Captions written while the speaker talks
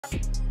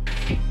What's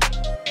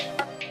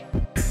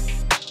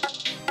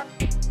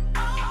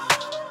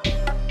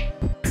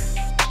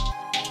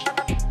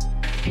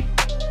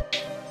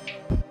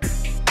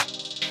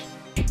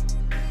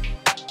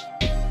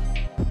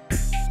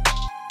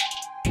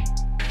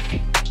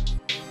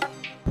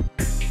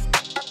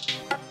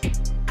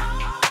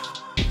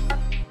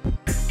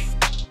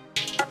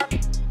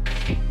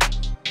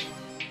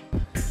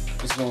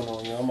going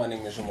on, y'all? My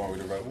name is Jamari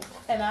the Rebel.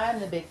 And I'm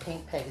the Big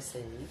Pink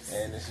Pegasus.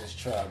 And this is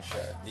Tribe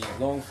Chat, the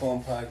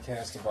long-form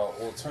podcast about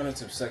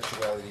alternative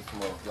sexuality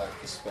from a black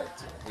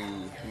perspective. We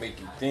make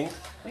you think.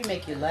 We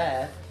make you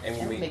laugh.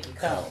 And we make you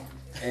come.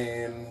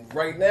 And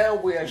right now,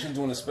 we're actually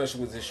doing a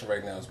special edition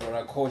right now. It's what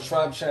I call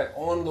Tribe Chat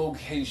on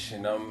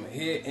location. I'm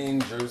here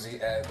in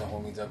Jersey at the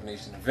Homie Dub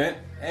Nation event.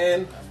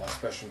 And I'm my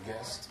special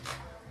guest,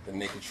 the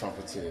naked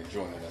trumpeter,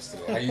 joining us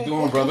today. How you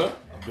doing, brother?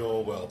 I'm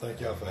doing well.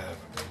 Thank y'all for having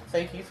me.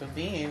 Thank you for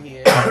being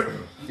here.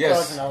 Yes.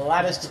 Causing a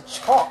lot of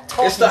talk.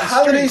 It's the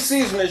holiday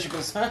streets. season,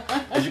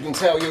 as you can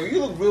tell. Yo,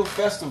 you look real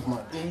festive, man.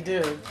 Yeah, you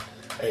do.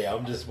 Hey,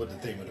 I'm just with the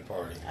theme of the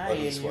party. I Ugly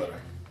hear you.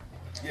 sweater.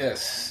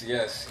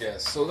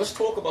 Yes. So let's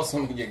talk about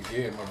some of your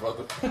gear, my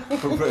brother.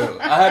 For real.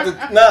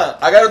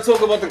 I gotta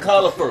talk about the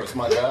collar first,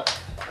 my guy.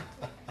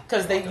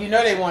 Cause they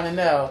want to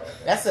know.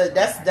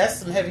 That's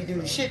some heavy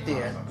duty shit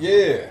there.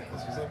 Yeah.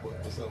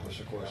 What's up? What's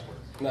your question?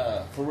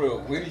 Nah, for real.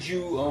 Where did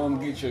you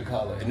get your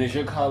collar? And is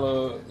your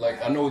collar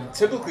like, I know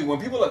typically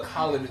when people are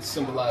collared, it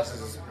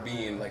symbolizes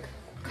being like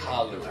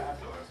collared,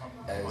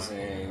 as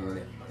in,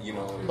 you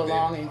know,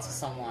 Belonging to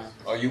someone.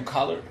 Are you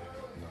collared?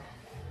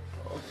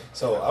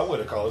 So I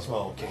wear a collar. It's my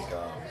own kink.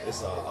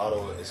 It's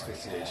auto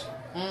asphyxiation.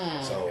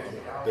 So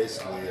I'm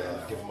basically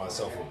giving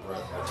myself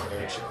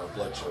a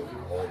blood choke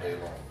all day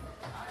long.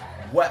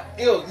 What?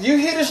 Yo, you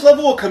hear this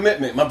level of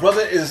commitment? My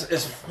brother is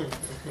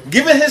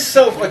giving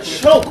himself a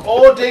choke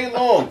all day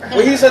long.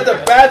 When he's at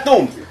the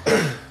bathroom,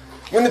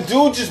 when the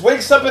dude just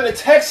wakes up in the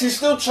text, he's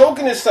still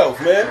choking himself,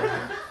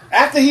 man.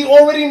 After he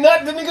already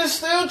nut, the nigga's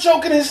still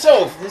choking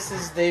himself. This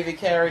is David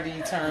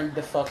Carradine turned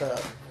the fuck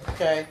up.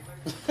 Okay.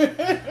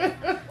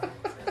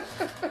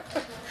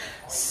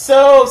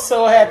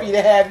 So happy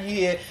to have you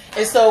here,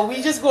 and so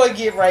we just going to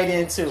get right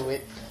into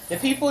it. The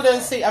people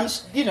don't see.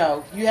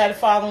 You had a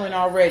following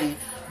already,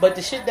 but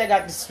the shit that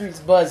got the streets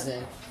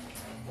buzzing,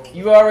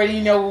 you already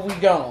know where we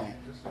going.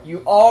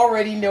 You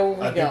already know where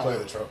we I going. do play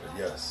the trumpet,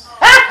 yes.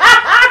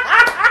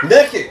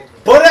 Naked,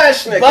 butt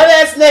ass naked. Butt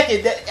ass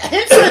naked.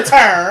 Hence the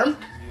term,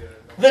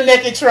 the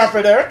naked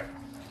trumpeter.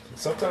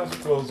 Sometimes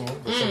with clothes on,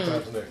 but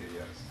sometimes naked,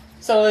 yes.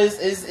 So is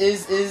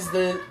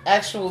the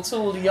actual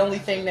tool the only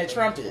thing that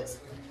trumpets?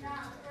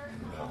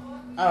 No.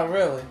 Oh,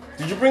 really?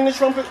 Did you bring the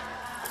trumpet?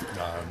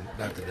 No,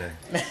 not today.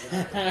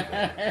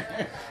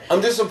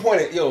 I'm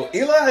disappointed. Yo,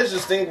 Eli has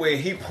this thing where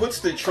he puts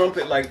the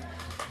trumpet like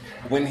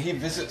when he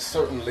visits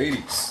certain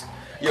ladies.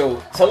 Yo,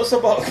 tell us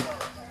about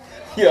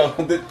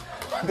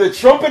the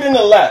trumpet in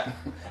the lap.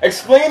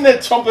 Explain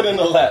that trumpet in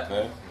the lap,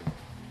 man.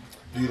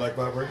 Do you like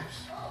vibrators?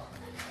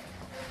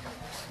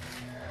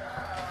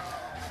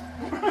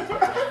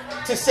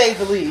 To say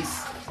the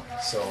least.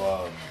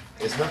 So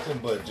it's nothing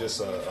but just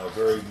a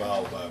very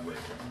mild vibrator.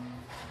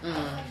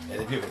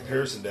 And if you have a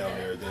piercing down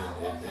there, then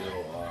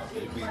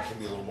it can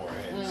be a little more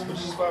enhanced, which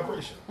is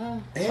vibration.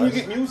 And you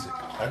get music.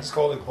 I just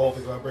call it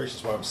pulping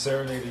vibrations, where I'm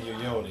serenading your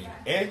yoni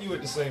and you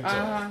at the same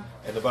time.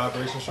 And the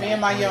vibrations from Me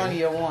and my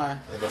yoni are one.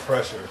 and the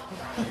pressure,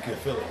 you can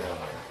feel it down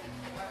there.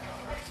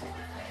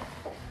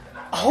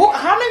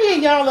 How many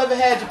of y'all ever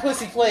had your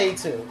pussy played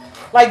to?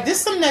 Like,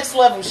 this some next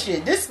level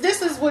shit. This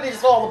is what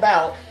it's all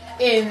about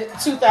in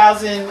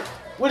 2000.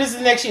 What is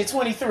it next year?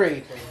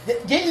 23.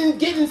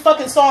 Getting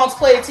fucking songs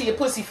played to your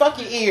pussy. Fuck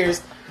your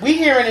ears. We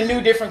hearing a new,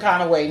 different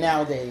kind of way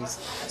nowadays.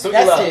 So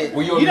that's Eli, it.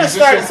 were you a done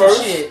musician started some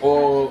first, shit.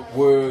 or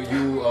were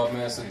you a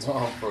master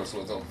Tom first?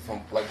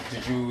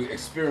 Did you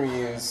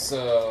experience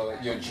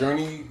your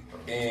journey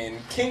in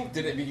kink?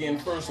 Did it begin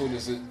first, or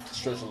does it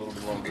stretch a little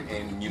bit longer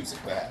in music,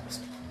 perhaps?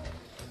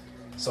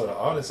 So the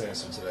honest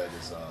answer to that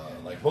is,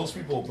 like most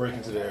people break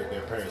into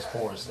their parents'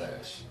 porn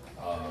stash.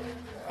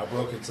 I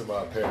broke into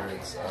my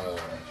parents'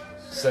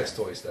 sex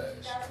toy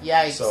stash.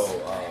 Yikes. So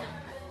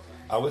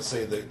I would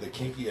say the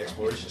kinky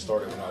exploration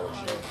started when I was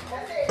young.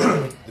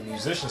 The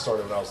musician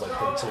started when I was like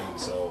 13.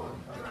 So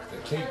the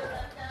kink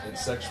and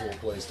sexual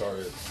play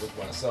started with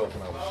myself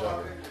when I was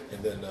younger,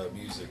 and then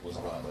music was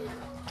a lot later.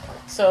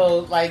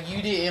 So, like,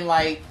 you didn't,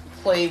 like,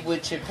 play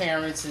with your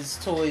parents'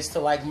 toys to,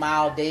 like,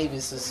 Miles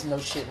Davis or no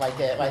shit like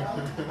that. Like,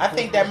 I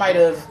think that might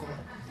have...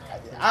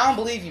 I don't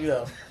believe you,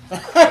 though.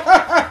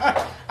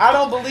 I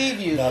don't believe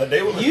you. No,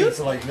 they were listening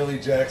to like Millie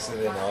Jackson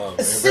and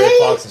See? Red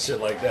Fox and shit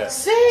like that.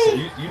 See? So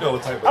you know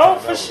what type of Oh, time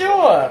for that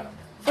sure.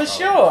 For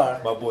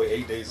sure. My boy,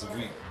 8 days a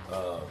week.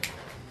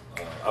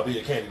 I'll be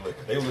a candy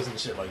licker. They were listening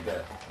to shit like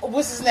that.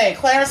 What's his name?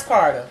 Clarence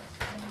Carter.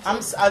 I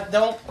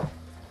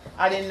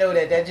didn't know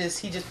that.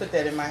 He just put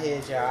that in my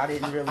head, y'all. I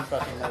didn't really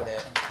fucking know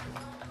that.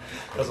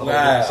 That's a whole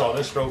different song.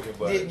 They're stroking,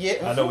 but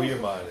Yeah. I know where your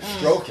mind is.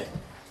 Stroking.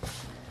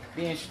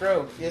 Being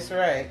stroked. That's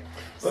right.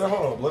 But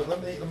hold on,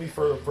 let me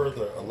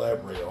further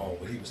elaborate on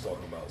what he was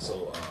talking about.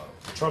 So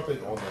the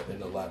trumpet in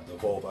the lap, the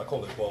vulva, I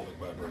call it vulvic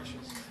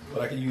vibrations.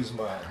 But I can use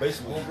my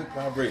basically Vulvic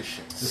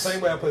vibrations. the same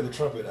way I play the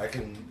trumpet. I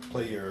can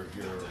play your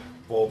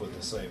vulva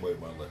the same way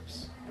with my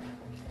lips.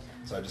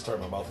 So I just turn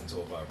my mouth into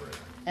a vibrator.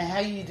 And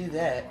how do you do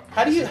that?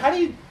 How do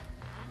you?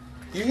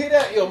 You hear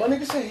that? Yo, my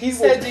nigga said He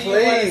said, "Do you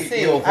want to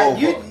see?"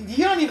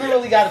 You don't even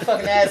really got to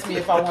fucking ask me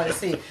if I want to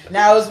see.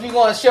 Now, is we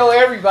going to show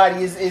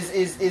everybody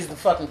is the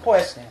fucking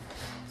question.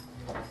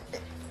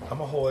 I'm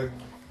a whole.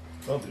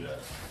 Don't do that.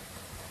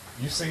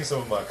 You've seen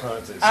some of my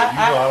content, so you know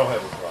I don't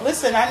have a problem.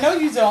 Listen, I know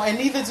you don't, and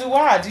neither do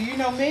I. Do you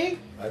know me?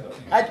 I know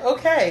you.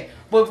 Okay,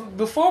 but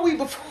before we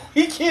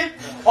get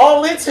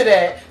all into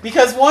that,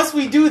 because once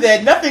we do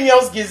that, nothing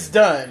else gets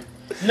done.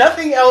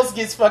 Nothing else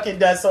gets fucking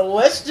done. So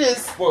let's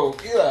just. Well,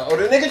 yeah. Or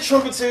the nigga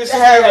trumpeters.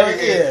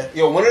 Yeah.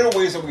 Yo, one of the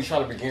ways that we try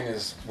to begin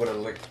is with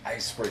a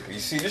icebreaker. You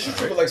see, this is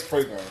Triple X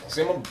Playground.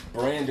 See, I'm a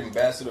brand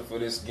ambassador for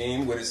this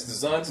game. What it's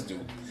designed to do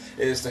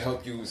is to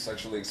help you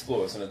sexually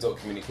explore. It's an adult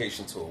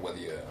communication tool, whether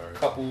you're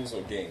couples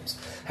or games.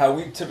 How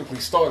we typically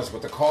start is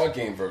with the card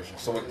game version.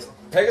 So what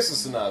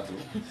Pegasus and I do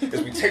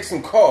is we take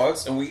some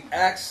cards and we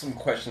ask some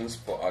questions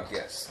for our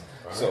guests.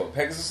 So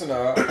Pegasus and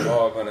I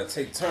are going to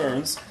take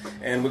turns,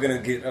 and we're going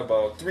to get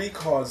about 3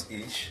 cards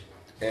each,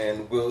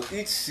 and we'll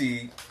each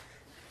see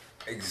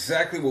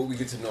exactly what we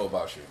get to know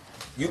about you.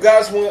 You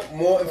guys want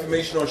more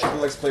information on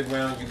Triple X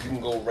Playground, you can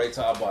go right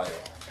to our bio.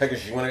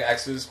 Pegasus, you want to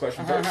answer this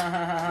question first?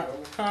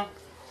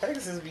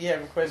 Pegasus be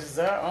having questions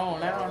of her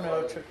own. I don't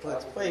know if Triple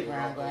X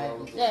Playground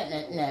going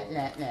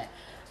to nah.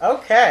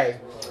 Okay,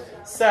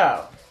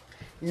 so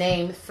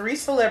name 3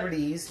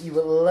 celebrities you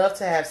would love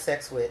to have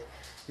sex with.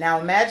 Now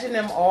imagine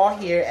them all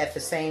here at the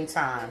same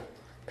time.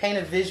 Paint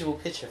a visual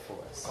picture for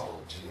us. Oh,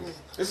 jeez.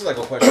 This is like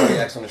a question we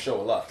ask on the show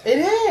a lot. It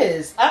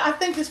is. I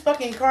think this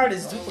fucking card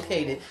is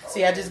duplicated.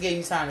 See, I just gave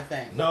you time to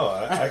think. No,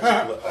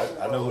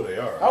 I know who they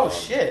are. Oh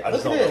shit! I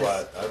just Look don't at know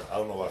this. why I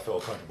don't know why I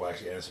felt comfortable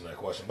actually answering that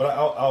question. But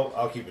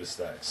I'll keep it a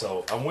stack.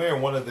 So I'm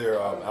wearing one of their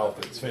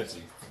outfits,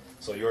 fancy.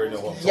 So you already know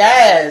what I'm talking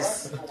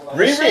Yes.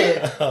 Really?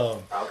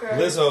 about.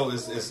 Lizzo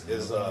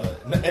is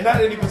and not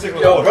any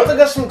particular Yo, order. brother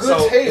got some good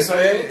So, taste, it's not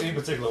man. any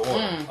particular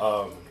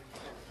order.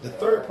 The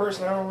third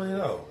person I don't really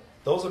know.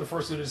 Those are the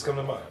first 2 that just come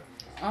to mind.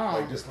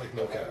 Like just like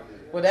no cap.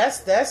 Well,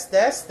 that's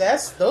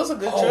those are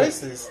good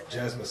choices.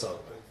 Jasmine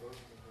Sullivan.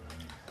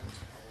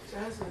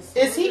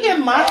 Is he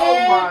in my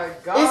head? my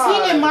God.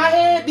 Is he in my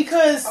head?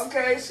 Because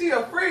Okay, she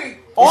a freak.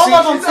 all see,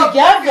 of them she's a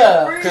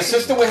together. fucking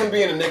Consistent with him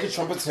being a naked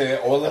trumpeter,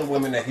 all of the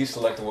women that he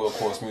selected were, of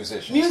course,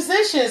 musicians.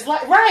 Musicians,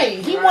 like right.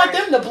 He want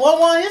them to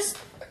blow on his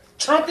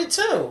trumpet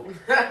too.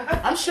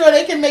 I'm sure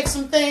they can make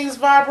some things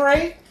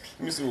vibrate.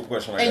 Let me see what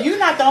question I And got. you're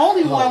not the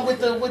only one with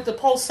the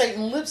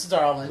pulsating lips,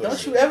 darling.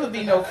 Don't you ever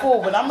be no fool.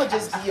 But I'm gonna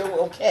just be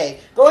okay.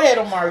 Go ahead,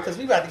 Omari, because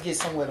we about to get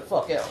somewhere the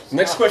fuck else.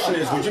 Next question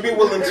is, would you be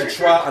willing to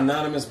try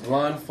anonymous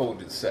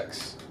blindfolded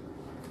sex?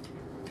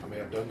 I mean,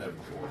 I've done that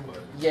before,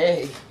 but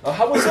Yay,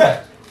 How was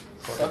that?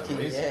 fucking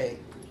amazing. yay.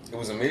 It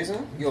was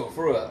amazing? Yo,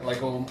 for real.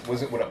 Like,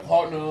 was it with a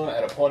partner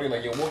at a party?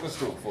 Like, yo, walk us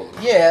through it fully.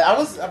 Yeah, I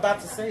was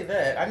about to say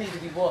that. I need to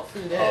be walked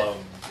through that.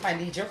 I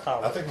need your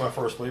call. I think my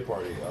first play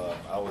party,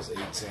 I was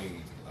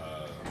 18,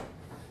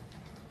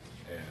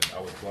 and I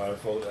was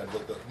blindfolded.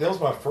 That was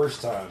my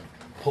first time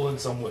pulling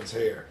someone's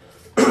hair,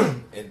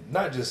 and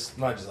not just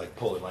like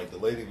pulling. Like the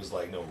lady was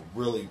like, "No,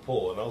 really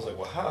pull," and I was like,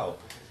 "Well, how?"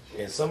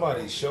 And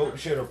somebody showed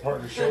her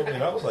partner showed me,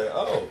 and I was like,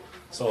 "Oh."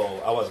 So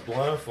I was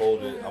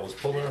blindfolded. I was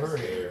pulling her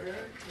hair.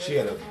 She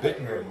had a bit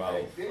in her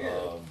mouth.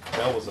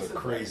 That was a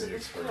crazy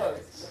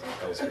experience.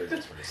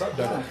 So I've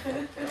done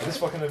it. And it's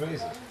fucking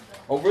amazing.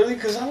 Oh, really?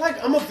 Because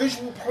I'm a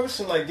visual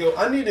person. Like, yo,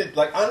 I need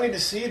to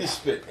see the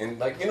spit. And,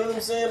 like, you know what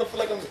I'm saying? I feel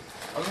like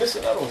I'm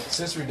missing out on it.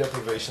 Sensory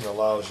deprivation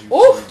allows you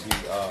Oof. to be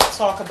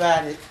Talk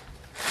about it.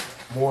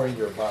 more in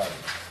your body.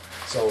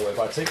 So if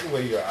I take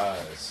away your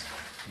eyes,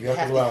 you have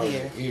to rely on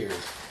your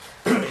ears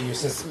and your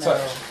sense of Smell.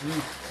 touch,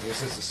 and your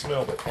sense of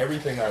smell. But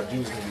everything I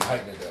do is going to be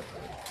heightened at that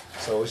point.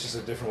 So it's just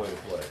a different way to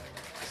play.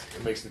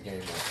 It makes the game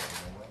more fun.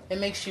 It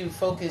makes you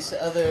focus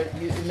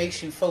it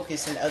makes you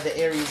focus in other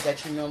areas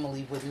that you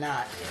normally would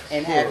not,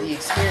 and have the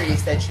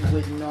experience that you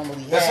wouldn't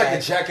normally That's have. like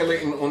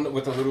ejaculating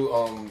with a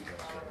little,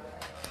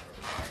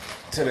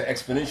 to the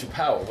exponential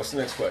power. What's the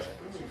next question?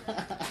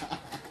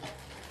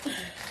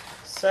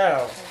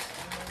 So,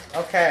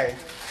 okay.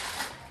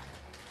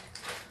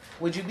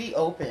 Would you be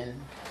open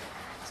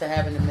to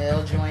having the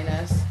male join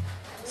us?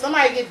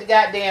 Somebody get the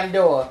goddamn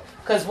door.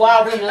 Because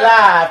while we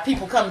live,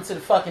 people coming to the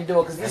fucking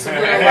door. Because this is a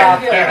real live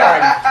play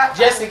party.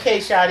 Just in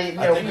case y'all didn't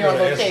know, we on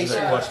location.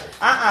 But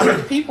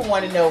the people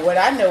want to know. What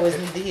I know is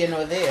neither here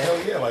nor there.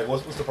 Hell yeah, like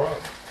what's the problem?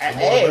 The more the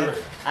Hey, merrier.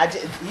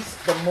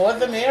 the more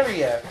the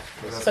merrier.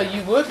 So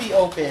you would be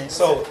open.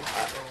 So,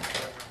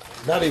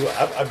 not even,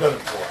 I've done it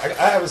before.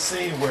 I have a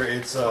scene where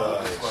it's,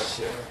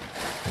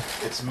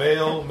 it's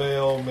male,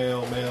 female,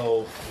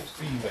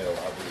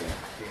 I believe.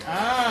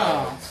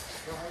 Oh.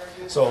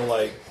 So,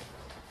 like,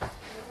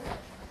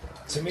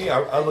 To me,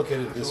 I look at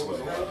it this way.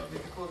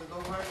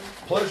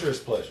 Pleasure is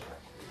pleasure.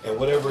 And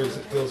whatever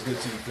feels good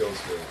to you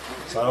feels good.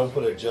 So I don't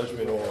put a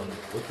judgment on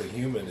what the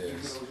human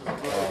is.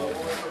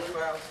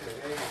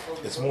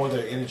 It's more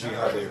their energy,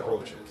 how they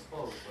approach it.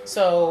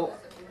 So,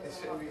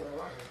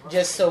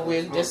 just so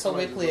we're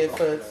clear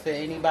for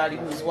anybody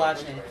who's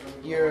watching,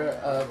 you're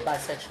a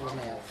bisexual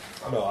male.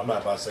 No, I'm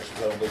not bisexual.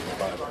 I don't live in a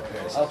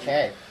pansexual.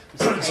 Okay.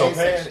 So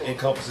pan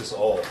encompasses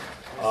all.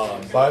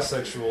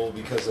 Bisexual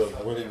because of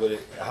really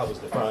how it's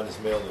defined as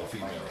male and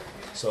female.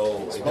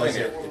 So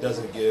it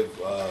doesn't give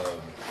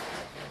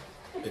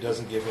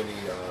any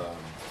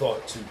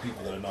thought to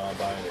people that are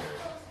non-binary.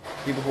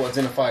 People who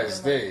identify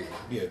as they.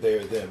 Yeah, they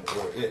or them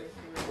or it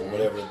or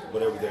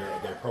whatever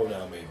their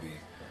pronoun may be.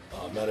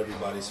 Not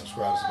everybody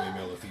subscribes to being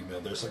male or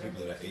female. There's some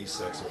people that are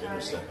asex or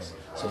intersex.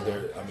 So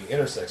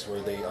intersex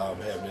where they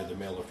have neither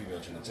male or female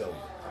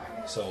genitalia.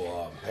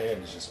 So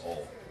pan is just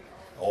all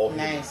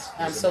nice. humans.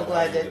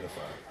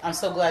 I'm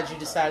so glad you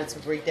decided to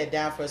break that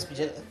down for us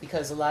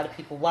because a lot of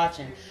people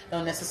watching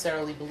don't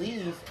necessarily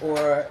believe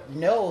or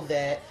know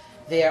that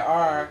there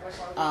are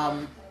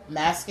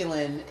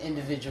masculine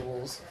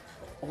individuals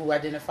who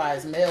identify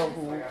as male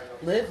who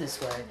live this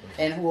way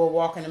and who are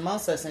walking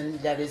amongst us, and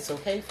that it's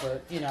okay for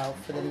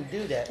them to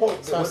do that. Well,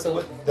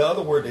 the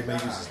other word they may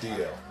use is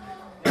DL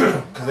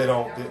because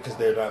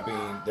they're not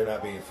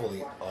being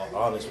fully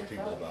honest with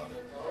people about it.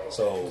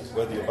 So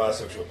whether you're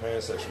bisexual or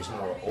pansexual, it's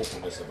more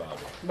openness about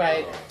it.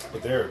 Right.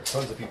 But there are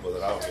tons of people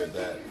that out here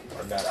that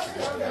are not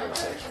traditionally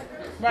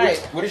heterosexual. Right.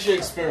 What is your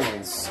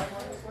experience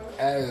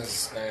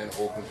as an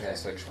open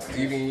pansexual?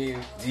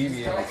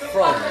 Deviating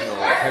from,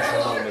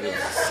 heteronormative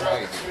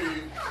society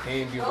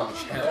can be a little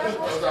challenging.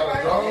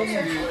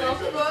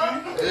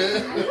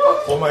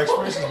 Well, my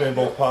experience has been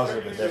both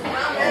positive and negative.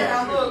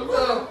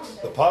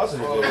 The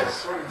positive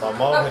is my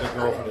mom had a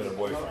girlfriend and a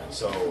boyfriend,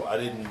 so I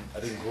didn't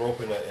grow up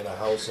in a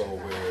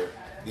household where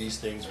these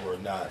things were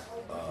not.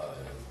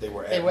 They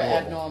were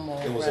abnormal.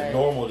 It was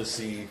abnormal to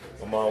see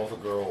a mom with a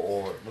girl,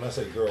 or when I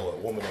say girl, a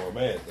woman or a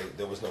man,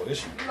 there was no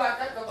issue.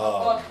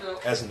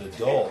 As an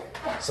adult,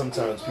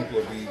 sometimes people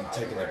will be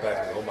taken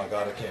aback, like, oh my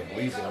God, I can't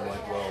believe it. I'm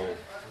like, well,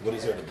 what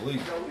is there to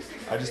believe?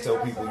 I just tell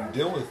people, you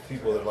deal with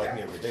people that are like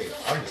me every day.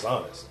 I'm just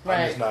honest. Right.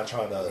 I'm just not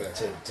trying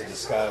to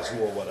disguise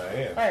who or what I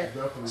am. Right.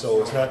 So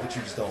it's not that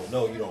you just don't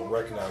know, you don't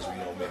recognize or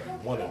you don't maybe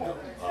want to know.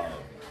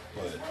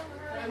 But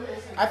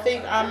I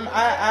think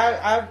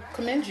I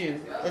commend you.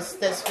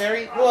 That's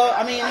very well.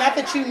 I mean, not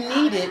that you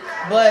need it,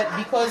 but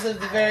because of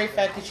the very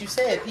fact that you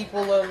said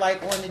people are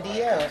like on the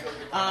DL.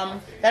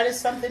 That is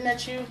something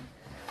that you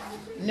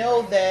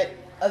know that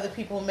other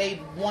people may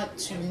want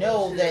to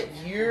know that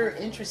you're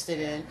interested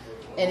in,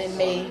 and it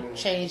may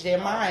change their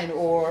mind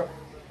or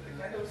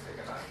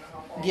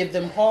give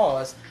them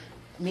pause.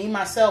 Me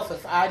myself,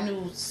 if I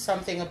knew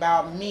something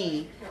about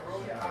me,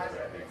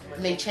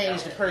 may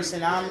change the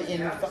person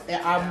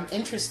I'm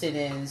interested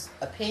in's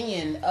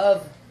opinion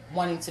of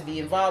wanting to be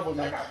involved with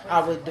me, I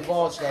would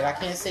divulge that. I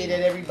can't say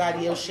that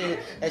everybody else should.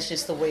 That's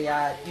just the way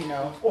I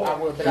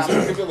would. But I'm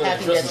happy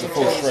that you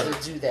chose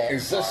to do that.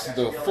 Exists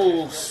the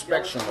full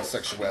spectrum of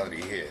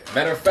sexuality here.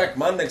 Matter of fact,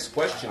 my next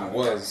question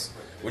was,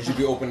 would you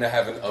be open to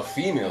having a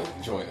female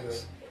join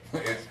us?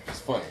 It's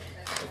funny.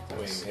 I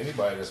mean,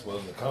 anybody that's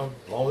willing to come,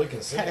 as long as they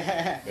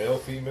consent, male,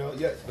 female,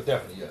 yes, but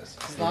definitely yes.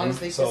 As long as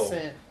they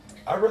consent.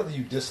 I'd rather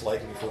you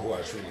dislike me for who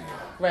I truly am.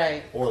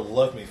 Right. Or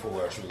love me for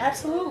who I truly am.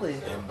 Absolutely.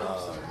 And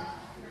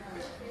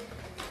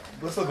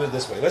let's look at it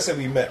this way. Let's say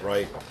we met,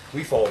 right?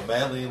 We fall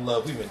madly in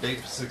love. We've been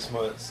dating for 6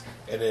 months.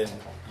 And then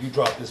you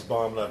drop this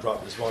bomb and I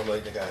drop this bomb.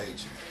 Like, nigga, I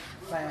hate you.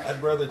 Right.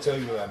 I'd rather tell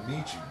you when I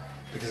meet you.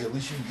 Because at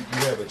least you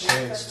have a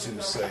chance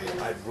to say,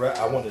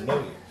 I want to know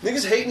you.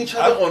 Niggas hating each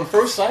other on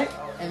first sight?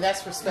 And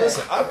that's respect.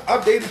 Listen,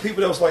 I've dated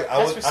people that was like,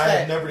 I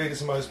have never dated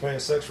somebody who's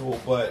pansexual,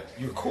 but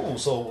you're cool,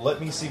 so let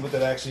me see what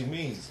that actually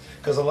means.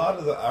 Because a lot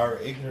of our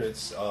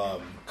ignorance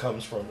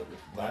comes from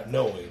not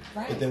knowing,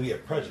 but then we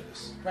have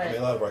prejudice. Right. I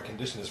mean, a lot of our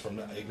condition is from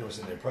ignorance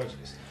and their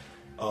prejudice.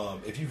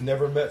 If you've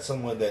never met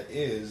someone that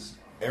is,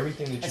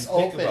 everything that you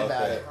think about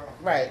that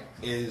right.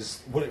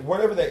 is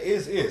whatever that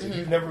is. If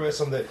you've never met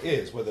someone that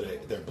is, whether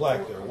they're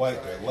black, they're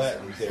white, they're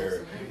Latin,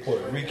 they're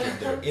Puerto Rican,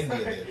 they're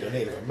Indian, they're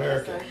Native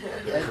American,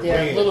 they're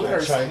Korean,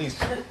 they're Chinese,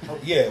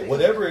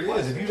 whatever it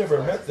is, if you've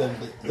never met them,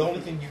 the only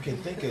thing you can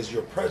think is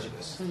your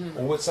prejudice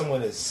or what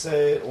someone has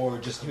said, or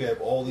just you have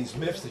all these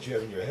myths that you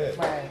have in your head.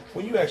 Right.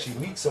 When you actually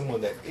meet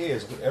someone that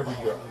is whatever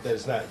that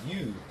is not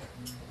you,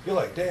 you're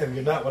like, damn,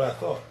 you're not what I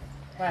thought.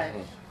 Right.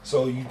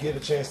 So you get a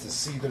chance to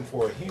see them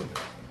for a human.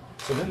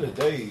 So at the end of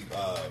the day,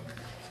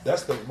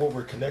 that's what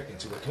we're connecting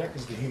to. We're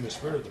connecting to the human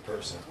spirit of the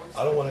person.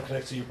 I don't want to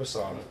connect to your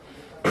persona.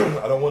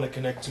 I don't want to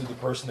connect to the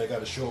person that got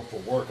to show up for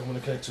work. I want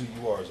to connect to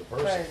who you are as a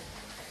person. Right.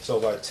 So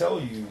if I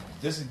tell you,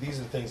 these are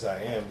the things I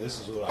am,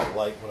 this is what I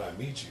like when I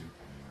meet you,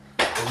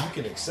 and you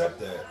can accept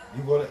that,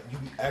 you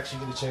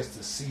actually get a chance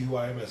to see who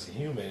I am as a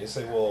human and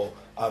say, well,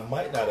 I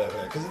might not have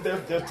had, because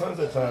there are tons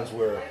of times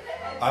where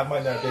I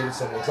might not have dated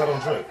someone because I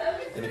don't drink.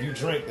 And if you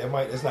drink,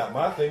 it's not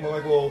my thing. I'm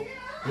like, well,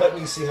 let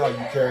me see how you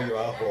carry your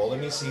alcohol. Let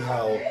me see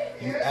how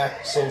you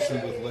act socially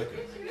with liquor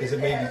because it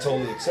may be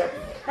totally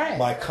acceptable. Right.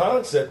 My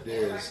concept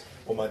is,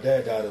 well, my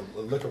dad died of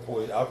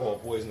alcohol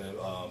poisoning.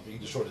 He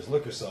destroyed his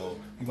liquor, so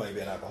he might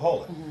be an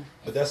alcoholic.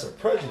 But that's a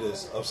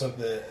prejudice of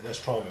something that's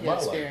trauma in my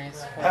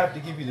life. I have to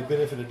give you the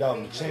benefit of the doubt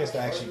and the chance to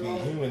actually be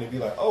human and be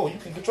like, oh, you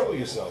can control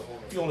yourself.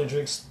 You only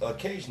drink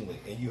occasionally,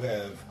 and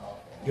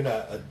you're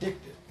not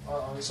addicted.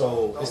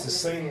 So it's the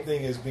same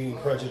thing as being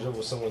prejudiced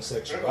over someone's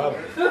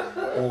sexuality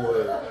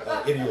or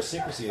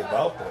idiosyncrasy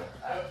about them.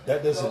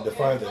 That doesn't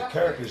define their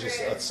character. It's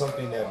just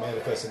something that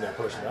manifests in their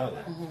personality.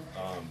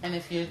 And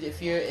if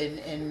you're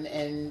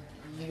in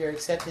your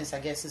acceptance, I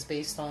guess, is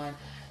based on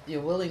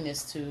your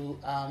willingness to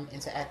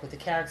interact with the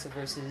character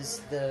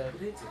versus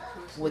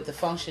with the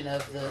function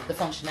of the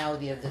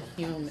functionality of the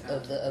human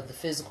of the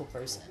physical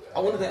person.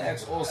 I wanted to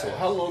ask also,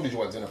 how long did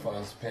you identify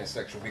as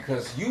pansexual?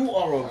 Because you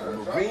are a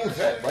Marine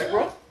vet, right,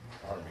 bro?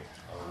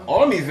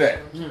 Army vet.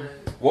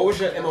 What was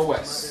your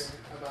MOS?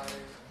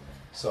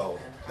 So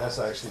that's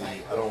actually,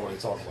 I don't really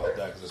talk about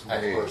that because it's more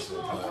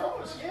personal.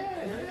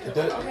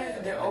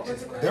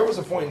 But there was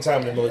a point in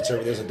time in the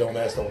military, there's a don't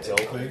ask, don't tell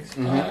thing.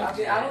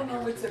 I don't know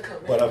what to come.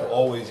 But I've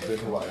always been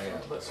who I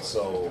am.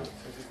 So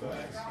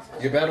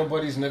your battle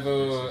buddies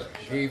never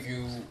gave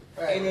you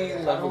any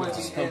level of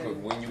discomfort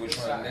when you were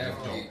trying to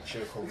navigate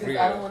your career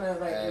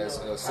as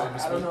a serviceman?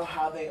 I don't know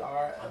how they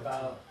are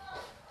about.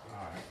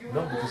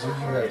 No, because who you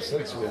have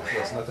sex with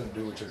has nothing to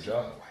do with your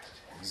job.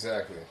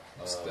 Exactly.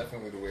 That's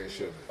definitely the way it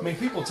should be. I mean,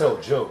 people tell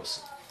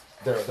jokes.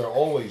 There are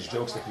always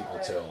jokes that people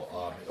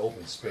tell in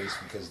open space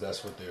because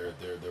that's what they're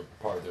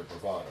part of their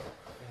bravado.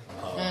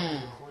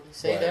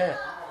 Say that.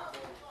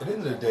 At the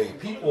end of the day,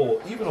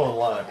 people, even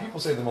online, people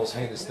say the most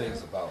heinous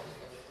things about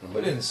me.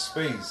 But in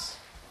space,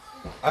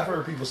 I've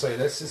heard people say,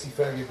 that sissy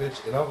faggot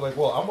bitch, and I'm like,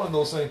 well, I'm one of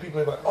those same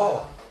people. They're like,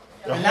 oh.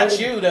 Not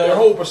you, though. Their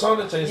whole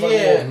persona changed. Like,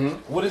 Yeah. well,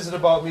 what is it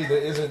about me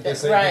that isn't the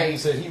same thing he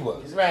said he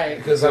was? Right.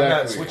 Because I'm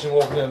not switching,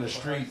 walking down the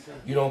street.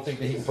 You don't think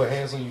that he can put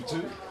hands on you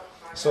too?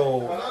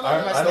 So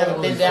I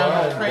don't really find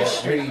that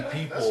many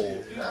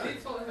people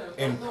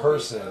in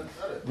person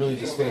really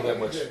display that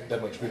much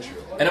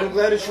vitriol. And I'm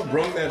glad that you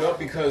brought that up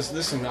because,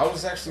 listen, I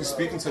was actually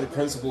speaking to the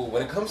principal.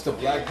 When it comes to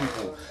black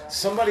people,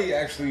 somebody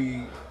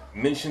actually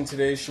mentioned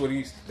today,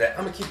 Shorty, that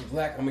I'm going to keep it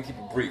black, I'm going to keep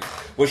it brief.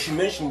 What she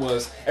mentioned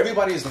was,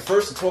 everybody is the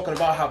first to talking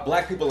about how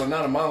black people are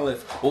not a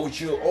monolith, but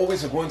what you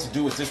always are going to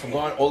do is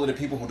disregard all of the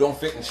people who don't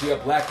fit into your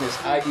blackness,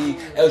 i.e.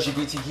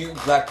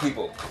 LGBTQ black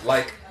people,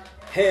 like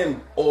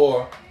him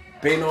or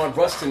Baynard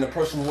Rustin, the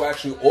person who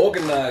actually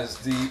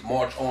organized the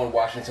March on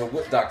Washington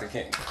with Dr.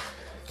 King,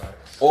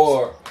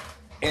 or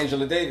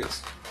Angela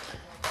Davis.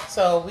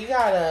 So we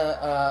got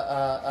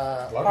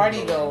a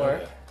party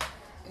goer.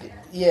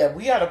 Yeah,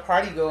 we got a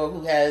party goer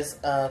who has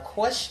a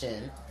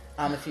question.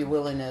 If you're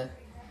willing to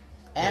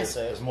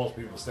answer, as most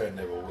people stand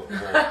there with.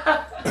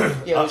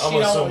 Yeah, well,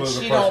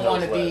 she don't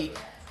want to be.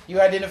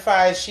 You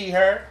identify as she,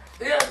 her.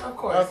 Yeah, of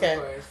course. Okay.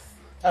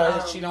 Of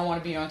course. She don't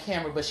want to be on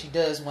camera, but she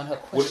does want her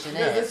question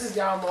Yeah, asked. this is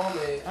y'all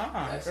moment.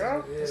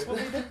 Girl, that's what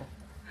we do.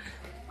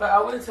 But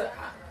I wanted to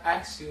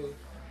ask you,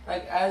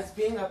 like, as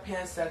being a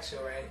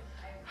pansexual, right?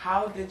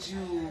 How did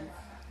you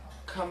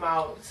come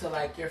out to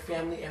like your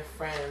family and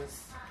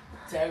friends,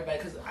 to everybody?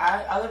 Because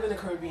I live in a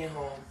Caribbean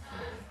home,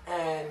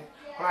 and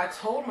when I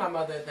told my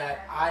mother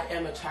that I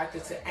am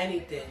attracted to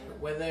anything,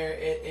 whether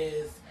it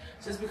is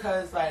just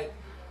because like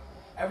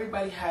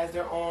everybody has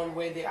their own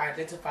way they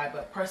identify,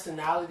 but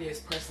personality is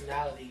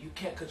personality. You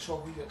can't control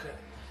who you're,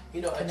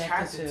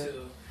 attracted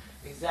to.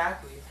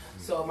 Exactly.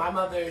 So my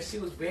mother, she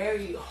was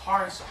very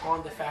harsh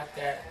on the fact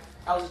that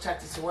I was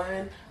attracted to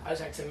women, I was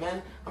attracted to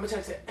men, I'm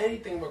attracted to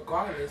anything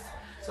regardless.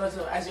 So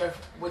as you're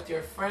with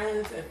your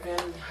friends and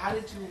family, how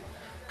did you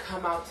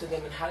come out to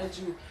them, and how did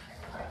you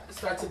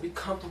start to be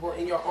comfortable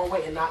in your own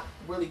way and not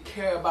really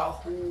care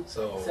about who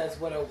says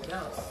what or what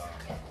else?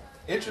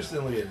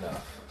 Interestingly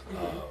enough,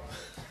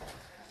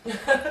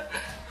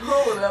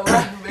 that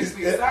laughing makes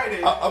me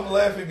excited. I'm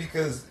laughing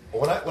because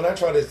when I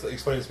try to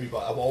explain this to people,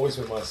 I've always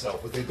been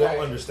myself. What they don't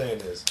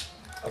understand is,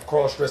 I've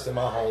cross-dressed in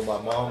my home. My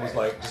mom was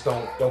like, just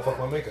don't fuck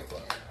my makeup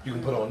up. You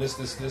can put on this,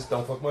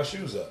 don't fuck my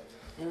shoes up.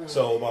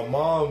 So my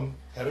mom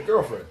had a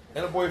girlfriend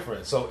and a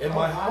boyfriend. So in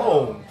my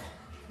home,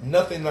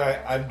 nothing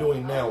that I'm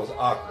doing now is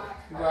awkward.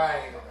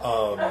 Right.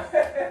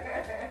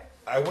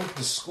 I went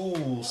to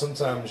school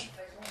sometimes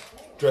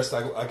dressed,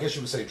 I guess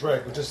you would say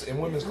drag, but just in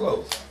women's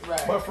clothes.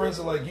 Right. My friends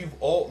are like,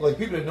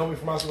 people that know me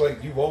from high school,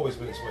 like, you've always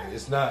been this way.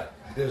 It's not,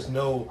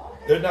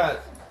 they're not,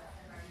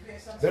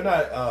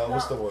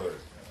 what's the word?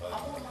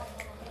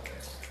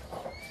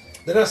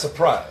 They're not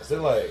surprised. They're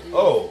like,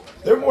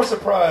 they're more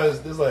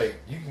surprised. It's like,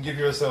 you can give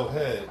yourself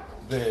head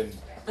than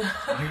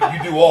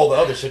you do all the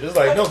other shit. It's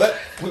like, no, that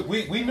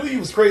we knew you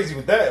was crazy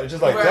with that. It was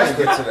just like,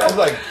 it's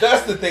like,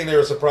 that's the thing they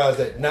were surprised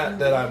at. Not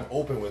that I'm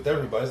open with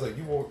everybody. It's like,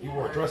 you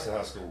wore a dress in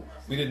high school.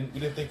 We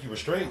didn't think you were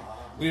straight.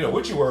 We didn't know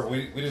what you were.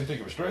 We didn't think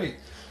you were straight.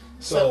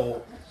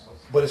 So,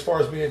 but as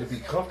far as being able to be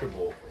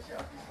comfortable,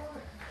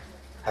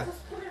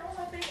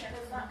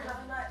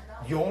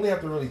 you only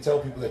have to really tell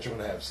people that you're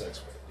going to have sex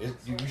with.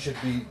 You should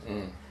be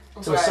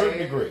to a certain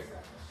degree.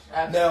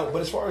 Now,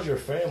 but as far as your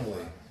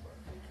family,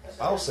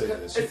 I'll say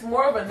this. It's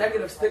more of a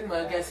negative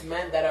stigma against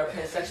men that are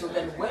pansexual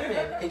than women,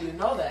 and you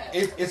know that.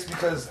 It's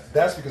because of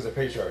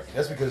patriarchy.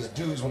 That's because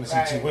dudes want to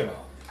see two women.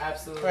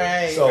 Absolutely.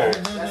 Right. So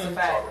that's a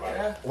fact.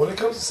 Yeah. when it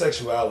comes to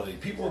sexuality,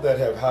 people that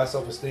have high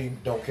self-esteem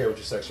don't care what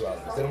your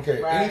sexuality is. They don't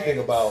care anything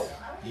about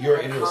your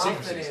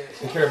idiosyncrasies.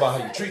 They care about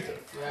how you treat them.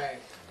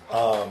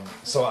 Right.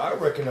 So I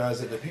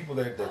recognize that the people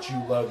that you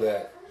love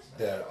that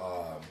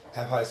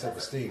have high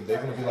self-esteem,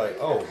 they're going to be like,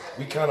 oh,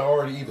 we kind of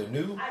already either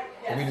knew,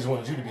 and we just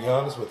wanted you to be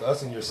honest with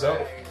us and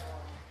yourself,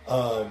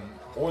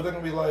 or they're going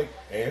to be like,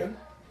 and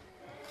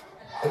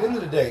at the end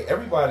of the day,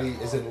 everybody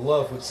is in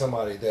love with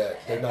somebody that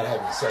they're not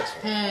having sex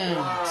with.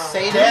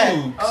 Say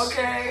that.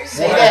 Okay.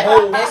 Say that.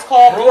 It's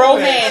called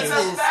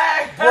bromances.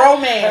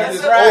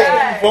 Bromance,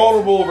 right? Open,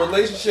 vulnerable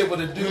relationship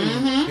with a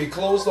dude, be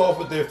closed off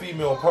with their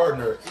female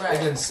partner, and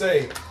then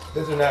say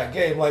that they're not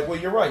gay. I'm like, well,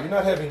 you're right. You're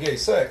not having gay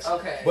sex.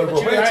 Okay. But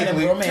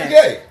romantically, you're romance.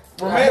 gay.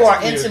 You are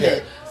Romantically, you're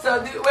intimate. gay.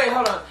 So, wait,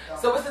 hold on.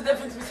 So, what's the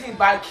difference between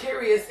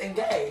bi-curious and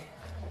gay?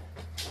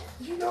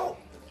 You know.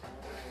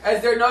 Is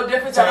there no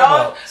difference Time at all?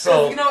 out.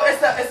 So, you know,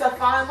 it's a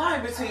fine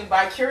line between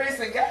bi-curious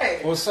and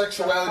gay. Well,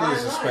 sexuality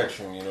is a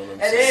spectrum, you know what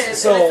I'm It saying?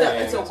 is. So-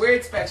 It's a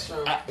weird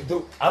spectrum.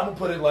 I'm gonna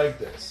put it like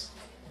this: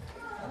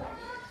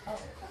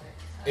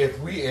 if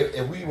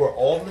we were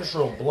all in this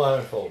room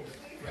blindfolded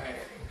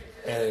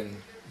and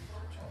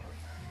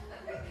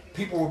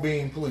people were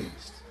being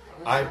pleased,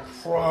 I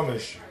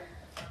promise you,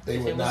 they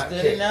If would it was not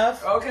good care.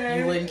 enough, Okay.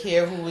 you wouldn't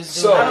care who was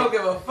doing So- I it. don't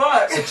give a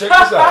fuck. So check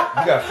this out: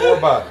 you got 4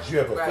 bodies. You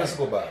have a Right.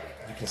 physical body.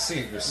 You can see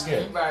it, your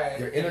skin. Right.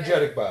 Your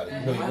energetic body. You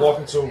know, you walk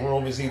into a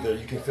room, is either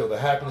you can feel the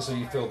happiness or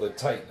you feel the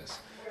tightness.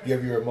 You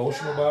have your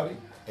emotional body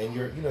and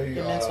your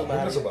mental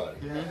body.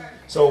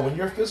 So when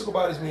your physical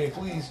body is being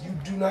pleased, you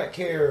do not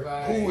care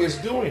who is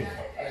doing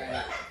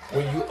it.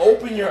 When you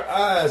open your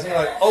eyes and you're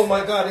like, oh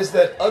my God, it's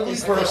that ugly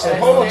person.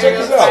 Hold on, check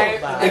this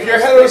out. If you're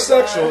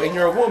heterosexual and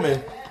you're a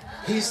woman,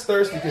 he's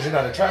thirsty because you're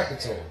not attracted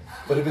to him.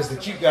 But if it's the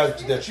cute guy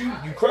that you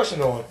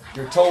crushing on,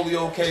 you're totally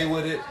okay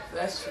with it.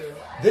 That's true.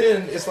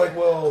 Then it's like,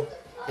 well,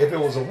 if it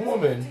was a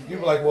woman, you'd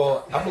be like,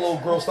 well, I'm a little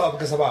grossed out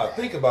because of how I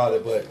think about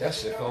it, but that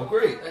shit felt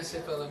great. That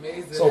shit felt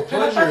amazing. So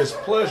pleasure is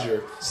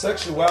pleasure.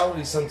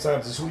 Sexuality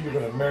sometimes is who you're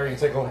going to marry and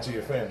take home to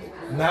your family.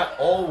 Not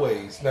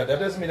always. Now, that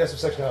doesn't mean that's what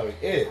sexuality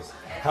is.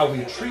 How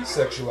we treat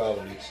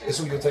sexuality is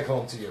who you'll take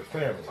home to your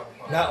family.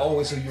 Not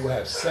always who you will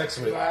have sex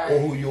with or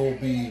who you'll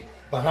be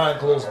behind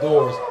closed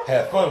doors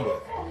have fun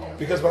with.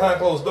 Because behind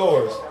closed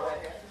doors,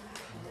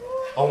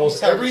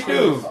 almost every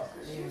dude,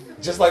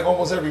 just like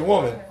almost every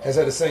woman, has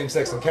had a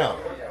same-sex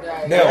encounter.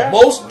 Now,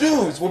 most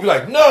dudes will be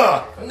like,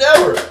 nah,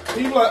 never. And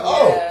you be like,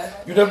 oh,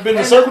 you never been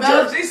to circle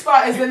jerk? The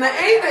G-spot is in the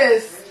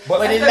anus.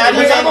 But it's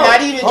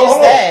not even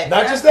just that.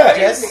 Not just that.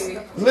 Just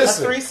a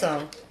Listen,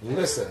 threesome.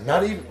 listen,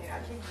 not even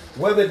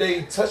whether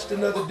they touched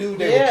another dude,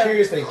 they were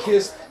curious, they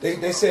kissed,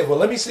 they said, well,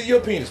 let me see your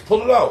penis,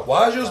 pull it out.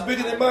 Why is yours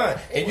bigger than mine?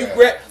 And you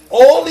grab,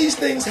 all these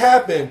things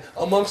happen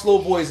amongst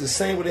little boys the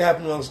same way they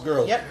happen amongst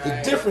girls. Yep.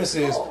 The difference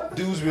is,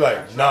 dudes be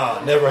like,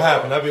 nah, never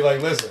happened. I'd be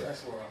like, listen,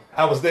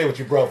 I was there with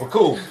you, bro, but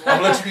cool. I'm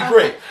gonna let you be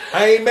great.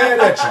 I ain't mad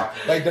at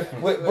you. Like,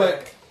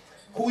 but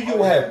who you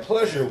will have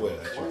pleasure with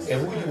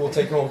and who you will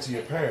take home to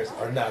your parents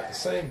are not the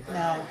same thing.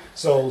 No.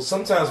 So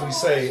sometimes we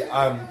say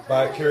I'm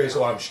bi-curious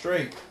or I'm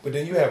straight, but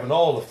then you having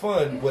all the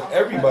fun with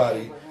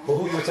everybody, but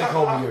who you'll take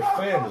home to your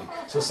family.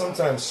 So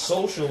sometimes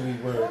socially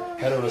we're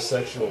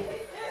heterosexual,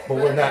 but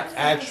we're not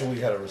actually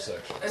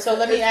heterosexual. So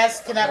let me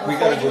ask, can I, We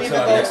before gotta go you to even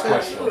our go next to,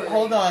 question.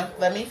 hold on,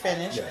 let me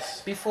finish.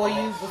 Yes. Before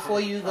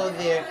you go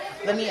there,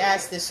 let me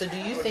ask this. So do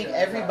you think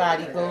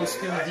everybody goes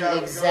through the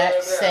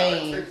exact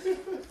same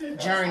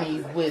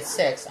journey with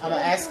sex? I'm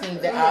asking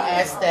that. I'll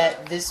ask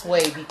that this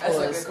way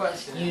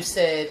because you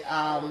said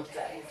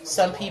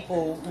some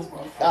people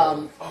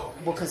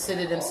will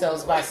consider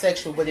themselves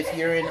bisexual, but if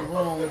you're in a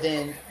room,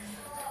 then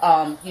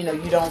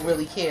you don't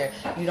really care.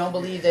 You don't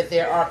believe that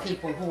there are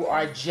people who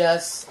are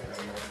just,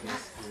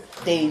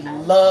 they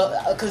love,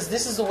 because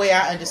this is the way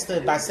I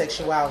understood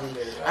bisexuality.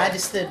 I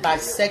understood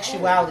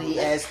bisexuality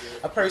as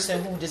a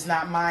person who does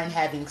not mind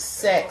having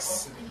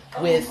sex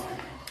with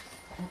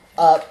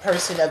a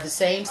person of the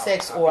same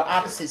sex or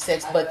opposite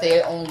sex, but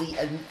they're only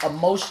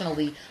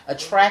emotionally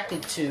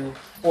attracted to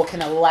or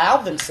can allow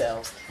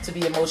themselves to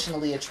be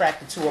emotionally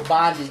attracted to or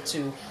bonded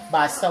to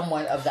by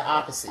someone of the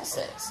opposite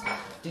sex.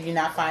 Do you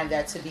not find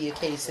that to be a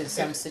case in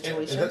some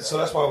situations? So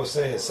that's why I was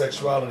saying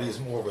sexuality is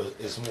more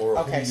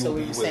Okay, who so you'll we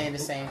be were with. saying the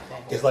same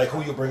thing. It's like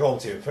who you bring home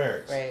to your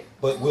parents. Right.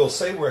 But we'll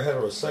say we're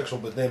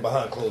heterosexual, but then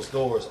behind closed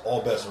doors,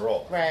 all bets are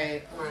off.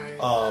 Right.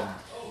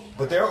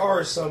 But there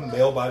are some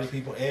male body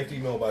people and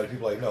female body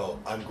people like, no,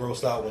 I'm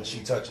grossed out when she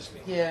touches me.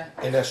 Yeah.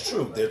 And that's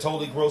true. They're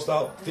totally grossed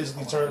out,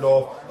 physically turned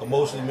off,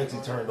 emotionally,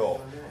 mentally turned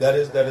off. That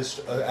is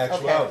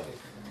actuality. Okay.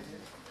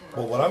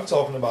 But what I'm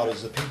talking about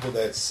is the people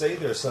that say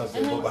they're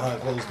something, but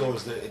behind closed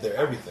doors, they're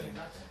everything.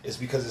 It's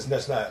because it's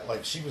that's not,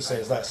 like she was saying,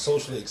 it's not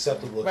socially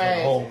acceptable to Right.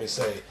 come home and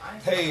say,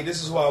 hey,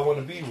 this is who I want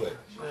to be with.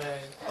 Right.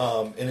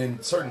 And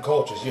in certain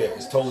cultures, yeah,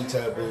 it's totally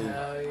taboo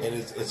and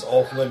it's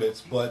off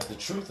limits. But the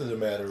truth of the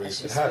matter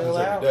is, it happens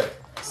every day.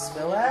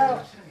 Spill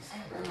out.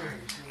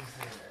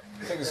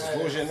 I think it's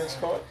what was your next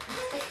card?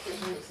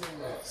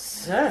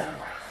 So.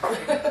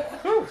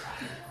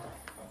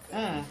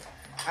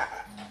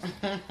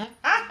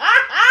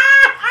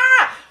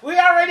 We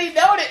already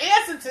know the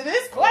answer to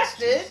this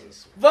question,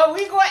 but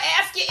we gonna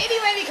ask you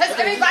anyway because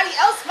everybody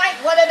else might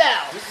want to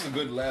know. This is a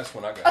good last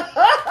one I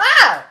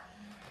got.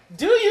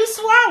 Do you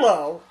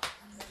swallow?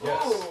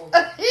 Yes.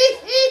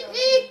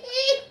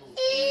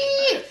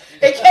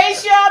 In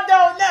case y'all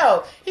don't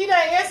know, he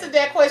done answered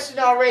that question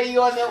already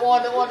on the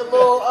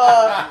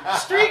little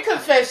street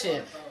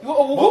confession.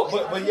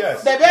 But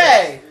yes. Baby.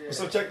 Yes.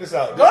 So check this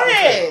out. Go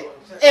ahead.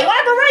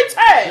 Elaborate.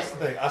 Here's the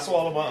thing. I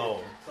swallow my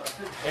own.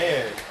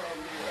 And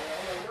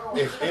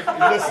if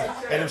listen,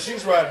 and if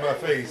she's riding my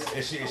face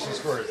and she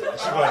squirts, she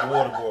gonna have to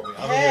waterboard me.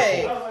 I'm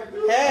here for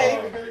it.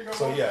 Hey.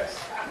 So yes.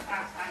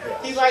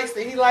 He likes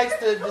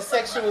the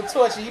sexual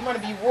torture. You want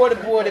to be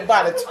waterboarded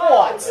by the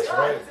twats. That's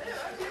right.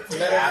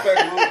 Matter of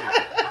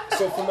fact,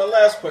 so for my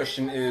last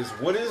question is,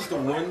 what is the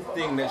one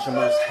thing that you're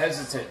most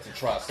hesitant to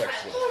try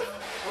sexually?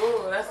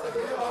 Ooh, that's a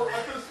good one.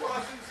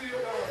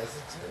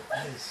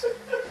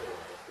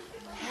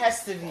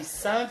 Has to be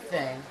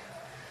something.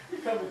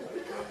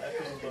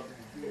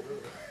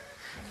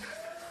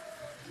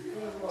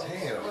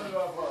 Damn.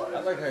 I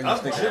like how you I'm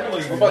think.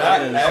 generally What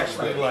not about that?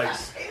 actually like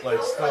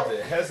stuff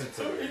that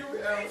hesitate.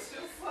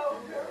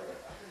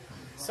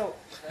 So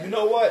You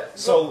know what?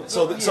 So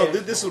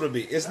this would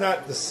be. It's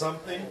not the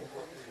something.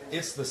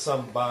 It's the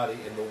somebody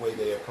and the way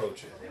they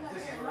approach it.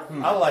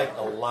 I like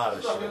a lot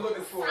of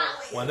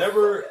shit.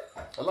 Whenever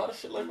A lot of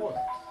shit like what?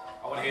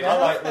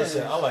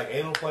 I like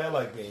anal play. I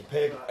like being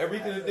pegged.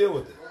 Everything to deal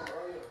with it.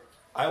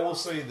 I will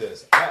say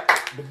this.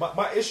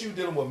 My issue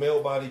dealing with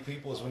male body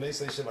people is when they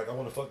say shit like, I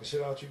want to fuck the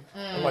shit out you.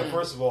 I'm like,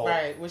 first of all,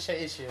 right, what's your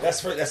issue?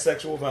 that's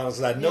sexual violence.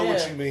 And I know what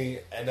Yeah. you mean,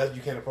 and that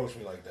you can't approach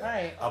me like that.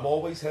 Right. I'm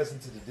always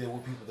hesitant to deal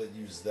with people that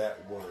use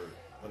that word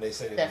when they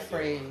say they That wanna deal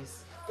with it.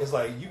 phrase. It's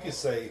like you can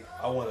say,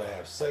 I want to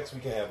have sex,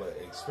 we can have an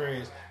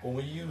experience, but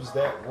when you use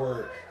that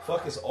word,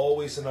 fuck is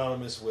always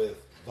synonymous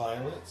with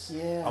violence.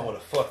 Yeah. I want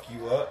to fuck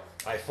you up,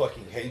 I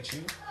fucking hate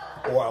you,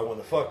 or I want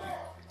to fuck you.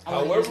 I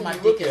want to However use my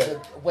we look dick at as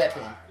it, a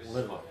weapon.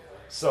 literally.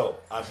 So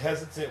I'm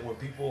hesitant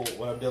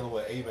when I'm dealing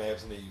with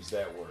AMABs and they use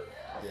that word.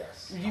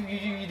 Yes.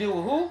 You do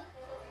with who?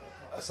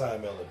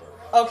 Aside male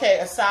birth. Okay,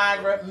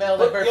 aside male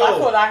But, birth. yo, I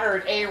thought I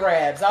heard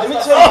Arabs. I Let was me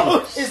like, tell you,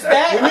 oh, is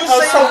that when you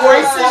some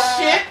say racist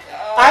shit?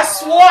 I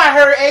swore I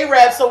heard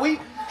Arabs, so we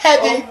had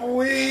to.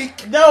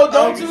 Weak. No,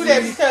 don't do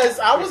that because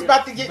I was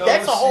about to get. No,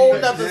 that's a whole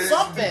she nother did.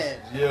 something.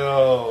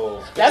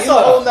 Yo. That's a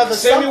whole nother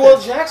Samuel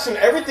something. Jackson,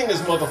 everything is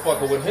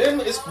motherfucker with him.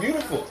 It's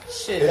beautiful.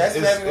 Shit, that's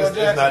Samuel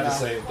Jackson. It's not now. the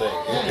same thing.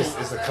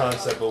 It's a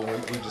concept, but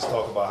we just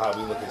talk about how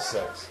we look at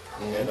sex.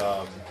 And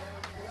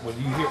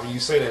when you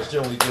say that, it's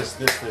generally this,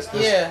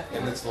 Yeah.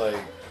 and it's like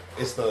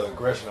it's the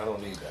aggression. I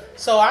don't need that.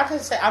 So I can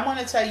say, I want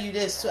to tell you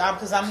this too,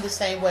 because I'm the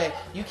same way.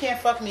 You can't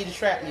fuck me to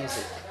trap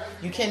music.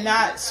 You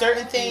cannot.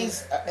 Certain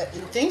things,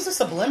 things are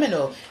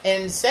subliminal,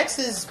 and sex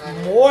is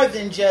more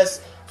than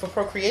just for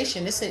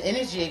procreation. It's an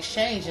energy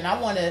exchange, and I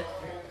want to.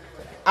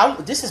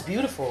 This is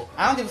beautiful.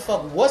 I don't give a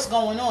fuck what's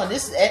going on.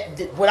 This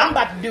what I'm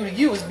about to do to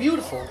you is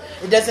beautiful.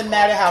 It doesn't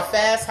matter how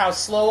fast, how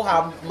slow,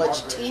 how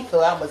much teeth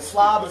or how much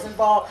slob is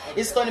involved.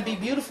 It's going to be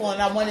beautiful,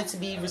 and I want it to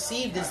be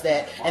received as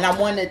that. And I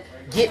want to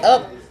get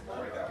up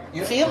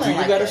feeling Do you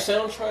like got that. a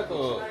soundtrack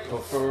or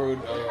preferred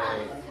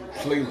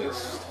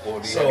playlist, or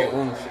do you So- have your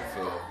own shit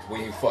for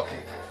when you fucking?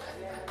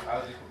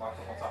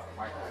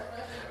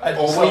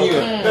 Or when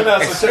you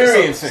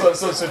experience it.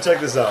 So check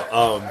this out.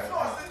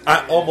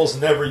 I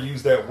almost never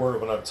use that word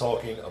when I'm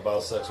talking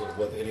about sex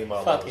with any of my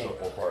lovers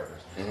or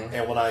partners.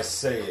 And when I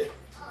say it,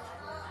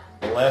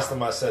 the last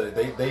time I said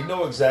it, they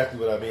know exactly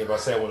what I mean. If I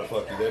say I want to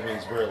fuck you, that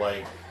means we're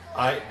like,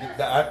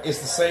 it's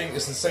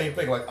the same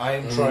thing. Like I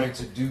am trying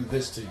to do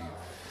this to you.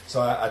 So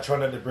I try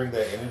not to bring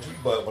that energy,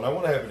 but when I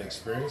want to have an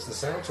experience, the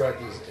soundtrack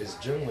is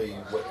generally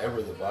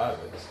whatever the vibe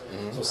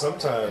is. So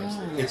sometimes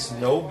it's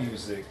no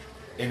music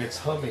and it's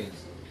humming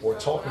or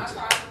talking to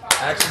you.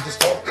 Actually just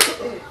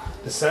talking.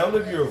 The sound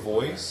of your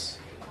voice,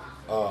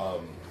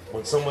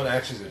 when someone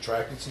actually is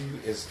attracted to you,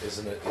 is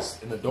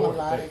an adoring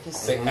Melodic, thing.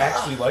 it's They sweet.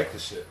 actually like the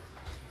shit.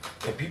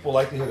 And people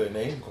like to hear their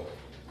name called.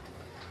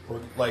 Or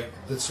like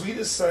the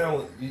sweetest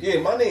sound. Yeah,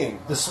 my name.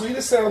 The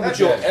sweetest sound that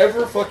you'll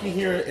ever fucking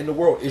hear in the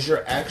world is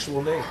your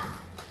actual name.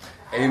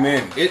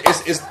 Amen.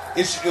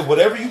 It's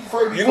whatever you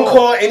prefer to be You can called.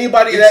 call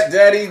anybody that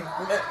daddy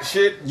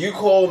shit. You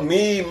call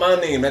me my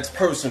name. That's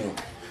personal.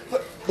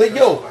 Like,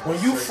 yo,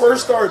 when you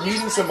first start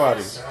meeting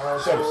somebody, shut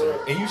up,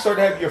 sir, and you start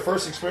having your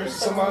first experience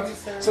with somebody,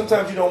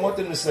 sometimes you don't want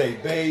them to say,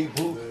 babe,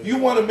 boo. You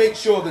want to make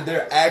sure that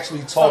they're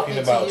actually talking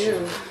to about you.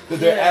 you, that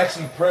they're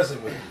actually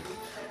present with you.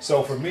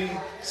 So for me,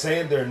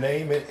 saying their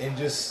name and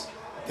just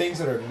things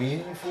that are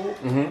meaningful,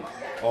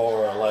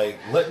 or like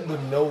letting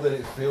them know that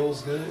it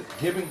feels good,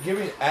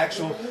 giving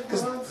actual,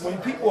 because when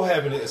people are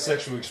having a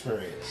sexual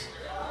experience,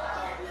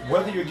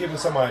 whether you're giving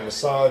somebody a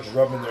massage,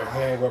 rubbing their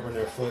hand, rubbing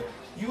their foot,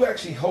 you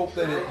actually hope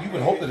that you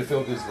would hope that it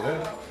feels good to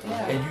them,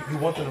 and you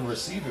want them to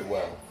receive it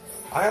well.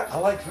 I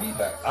like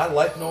feedback. I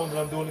like knowing that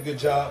I'm doing a good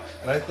job,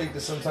 and I think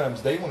that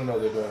sometimes they want to know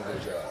they're doing a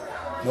good job.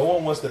 No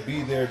one wants to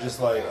be there just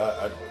like,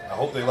 I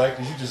hope they like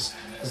this. You just,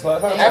 it's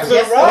like, After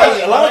the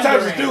ride, a lot of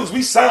times as dudes,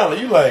 we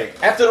silent. You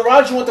like, after the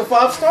ride, you want the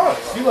 5 stars.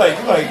 you like,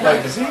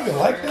 does he even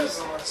like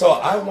this? So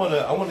I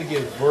want to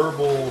get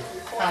verbal,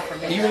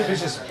 even if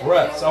it's just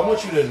breaths. I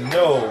want you to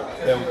know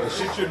that the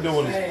shit you're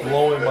doing is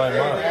blowing my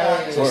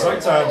mind. So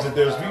sometimes if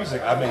there's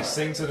music, I may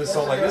sing to this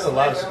song. Like, there's a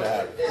lot of shit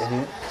that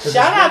happens.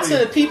 Shout out to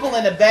the people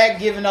in the back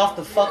giving off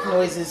the fuck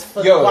noises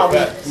for while we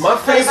my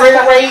it's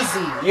favorite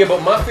crazy. Yeah,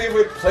 but my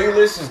favorite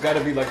playlist has got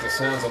to be like the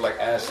sounds of like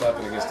ass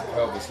slapping against the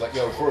pelvis. Like,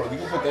 yo, for real, you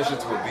can put that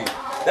shit to a beat.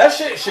 That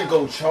shit should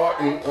go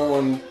charting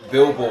on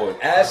Billboard.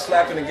 Ass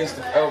slapping against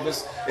the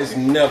pelvis is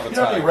never You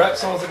know how many tired. rap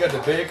songs that got the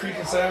bed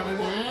creaking sound in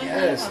it?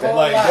 Yes,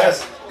 Like,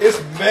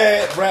 it's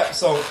mad rap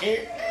song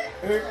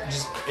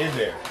just in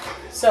there.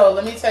 So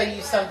let me tell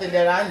you something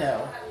that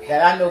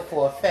I know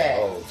for a fact.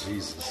 Oh,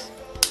 Jesus.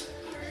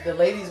 The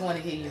ladies want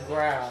to hear you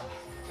growl.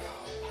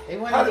 They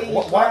want to hear you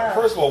Why, growl.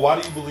 first of all, why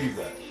do you believe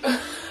that?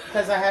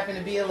 Because I happen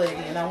to be a lady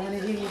and I want to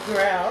hear you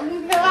growl.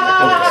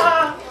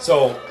 Okay.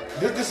 So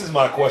this is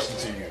my question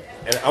to you,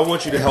 and I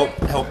want you to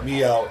help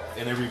me out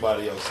and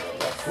everybody else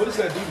out. What does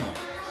that do to you?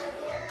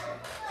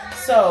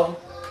 So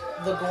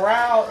the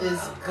growl is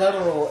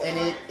guttural, and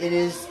it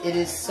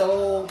is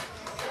so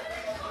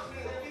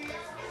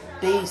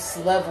base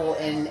level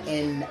and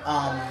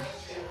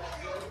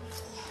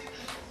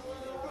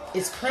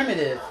it's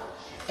primitive,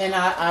 and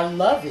I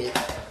love it.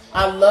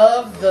 I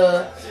love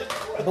the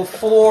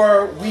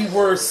before we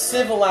were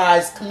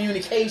civilized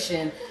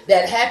communication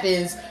that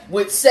happens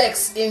with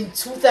sex in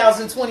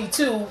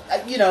 2022.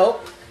 You know,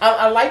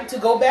 I like to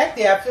go back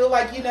there. I feel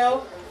like, you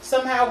know,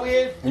 somehow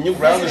we're When you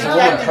ground this woman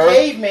Captain purr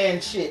caveman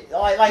shit.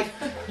 Like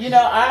you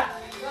know,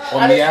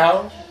 on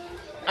meow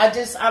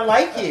I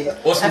like it.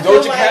 or some I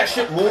feel Doja Cat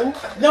shit move.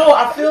 No,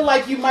 I feel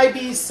like you might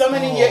be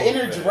summoning your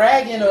inner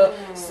dragon or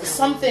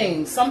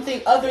something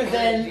other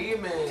than.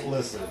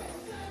 Listen,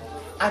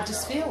 I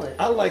just feel it.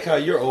 I like how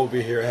you're over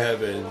here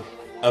having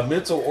a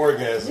mental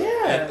orgasm.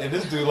 Yeah. and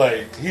this dude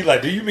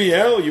do you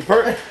meow? You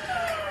purr?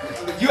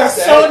 You have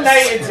to So ask.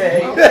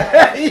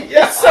 naivete.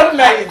 It's so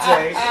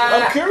naivete.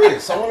 I'm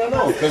curious. I want to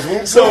know because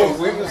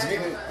we was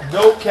getting.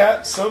 No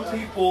cap. Some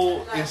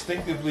people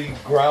instinctively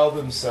growl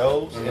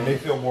themselves, and they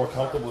feel more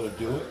comfortable to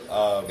do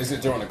it. Is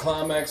it during the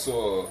climax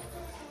or?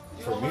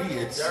 For me,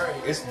 it's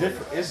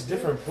different. It's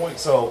different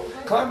points. So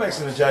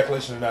climax and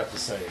ejaculation are not the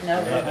same, No,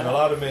 and a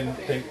lot of men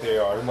think they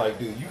are. I'm like,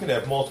 dude, you can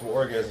have multiple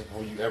orgasms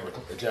before you ever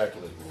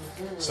ejaculate.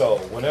 So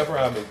whenever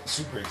I'm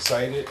super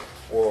excited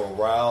or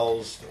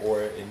aroused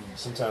or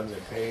sometimes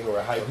in pain or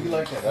a high beat,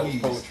 like that. That was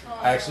please, poetry.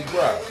 I actually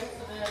growl.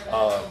 I don't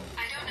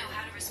know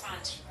how to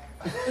respond.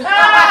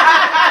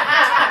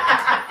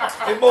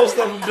 And most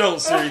of them don't,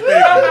 Siri.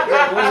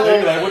 Thank you. They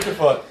be like, what the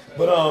fuck?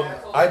 But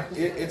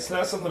it's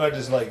not something I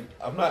just like.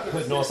 I'm not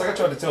putting on. It's like I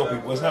try to tell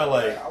people. It's not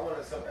like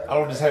I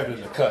don't just have it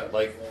in the cut.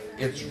 Like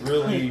it's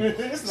really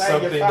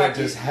something that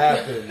just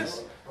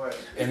happens,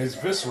 and it's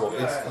visceral.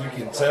 You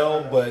can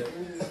tell, but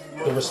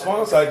the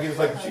response I get is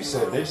like what you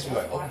said. They just be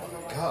like, oh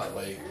my god,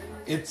 like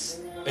it's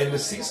and to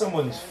see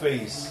someone's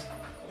face.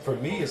 For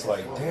me, it's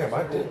like, damn,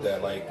 I did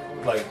that. Like,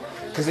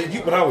 because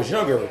when I was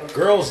younger,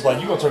 girls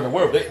like you gonna turn the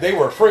world. They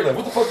were afraid. Like,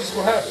 what the fuck is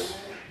gonna happen?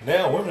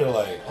 Now women are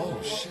like,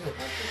 oh shit.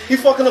 He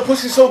fucking the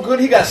pussy so good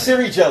he got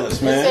Siri jealous,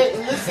 man.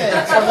 Listen.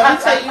 So let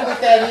me tell you what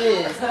that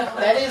is.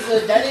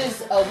 That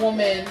is a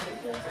woman.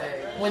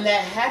 When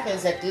that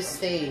happens at this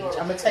stage,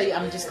 I'm gonna tell you.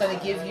 I'm just gonna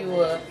give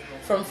you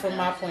from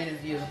my point of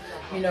view.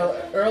 You know,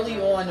 early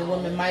on, the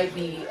woman might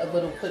be a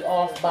little put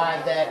off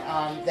by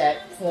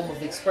that form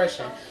of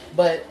expression,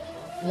 but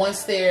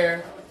once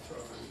they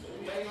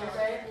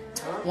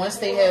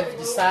have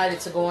decided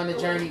to go on the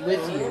journey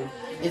with you,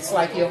 it's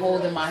like you're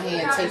holding my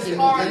hand, taking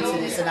me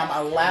into this, and I'm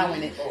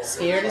allowing it.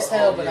 Scared as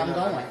hell, but I'm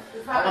going.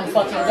 I'm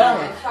fucking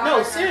going.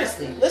 No,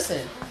 seriously,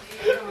 listen.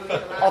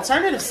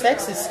 Alternative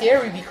sex is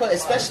scary because,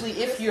 especially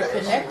if you're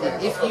connected,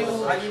 if you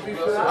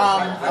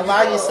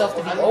allow yourself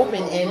to be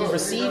open and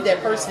receive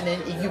that person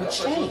and you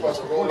exchange,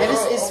 and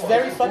it's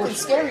very fucking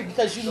scary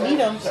because you meet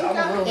them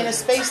in a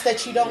space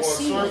that you don't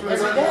see every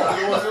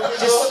day,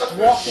 just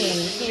walking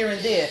here and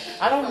there.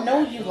 I don't know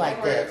you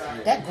like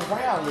that. That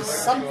growl is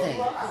something.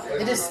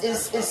 It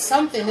is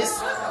something.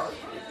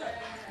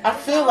 I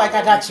feel like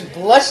I got you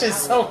blushing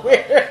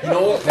somewhere. You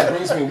know what? That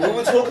brings me. We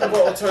were talking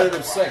about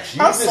alternative sex.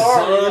 You I'm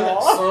sorry, designed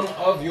y'all.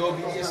 some of your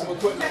BDSM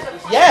equipment.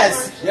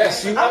 Yes.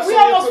 Yes, you have We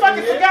some almost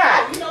fucking equipment here.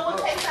 forgot. You know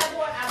what taste I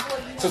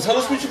bought? So tell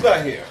us what you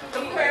got here. The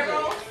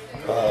Cuervo.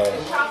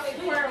 Chocolate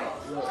Cuervo.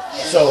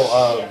 So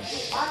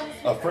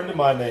a friend of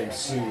mine named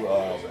Sue,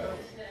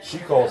 she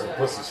calls them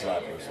pussy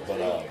slappers,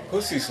 but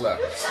Pussy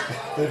slappers.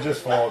 they're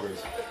just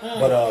floggers.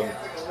 But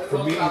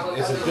for me,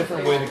 it's a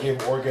different way to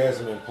give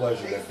orgasm and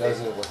pleasure that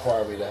doesn't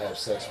require me to have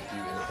sex with you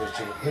in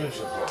a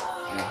penetrative way.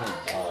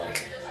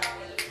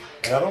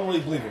 And I don't really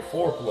believe in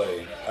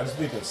foreplay. I just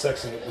believe in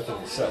sex within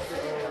itself.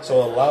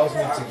 So it allows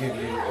me to give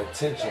you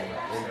attention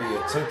and be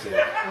attentive,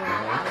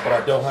 but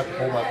I don't have to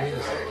pull my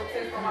penis in.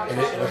 And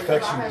it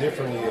affects you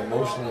differently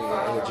emotionally,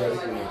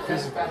 energetically, and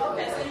physically.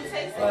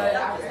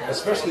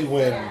 Especially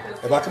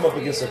if I come up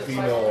against a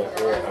female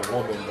or a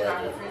woman,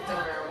 rather,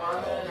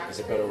 is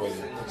a better way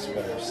to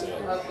better say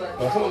it.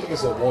 But I come up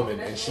against a woman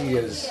and she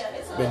has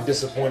been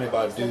disappointed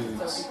by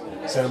dudes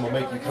saying, I'm gonna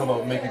make you come up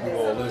and make you do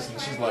all this, and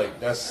she's like,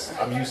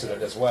 I'm used to that,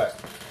 that's whack.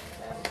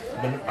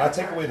 I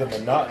take away the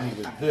monotony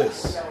with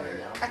this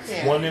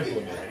one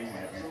implement.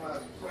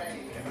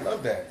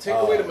 Love that. Take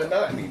away the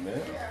monotony,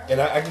 man. And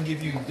I can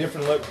give you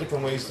different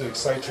ways to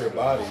excite your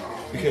body,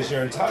 because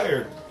your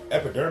entire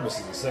epidermis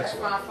is a sex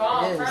organ.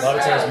 A lot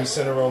of times we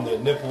center on the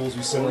nipples,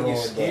 we center on the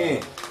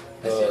skin,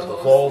 the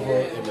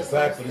vulva, and the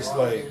back, but it's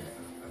like,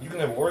 you can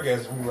have an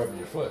orgasm when you're rubbing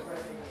your foot.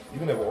 You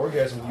can have an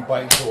orgasm when you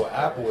bite into an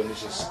apple and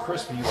it's just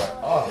crispy, you're like,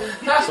 oh.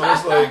 So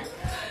it's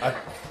like,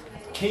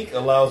 kink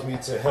allows me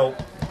to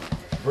help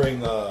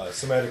bring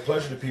somatic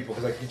pleasure to people,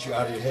 because I can get you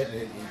out of your head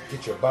and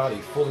get your body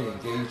fully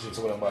engaged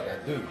into what I'm about to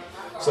do.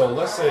 So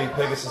let's say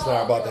Pegasus and I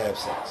are about to have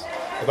sex.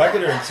 If I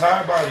get her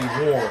entire body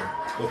warm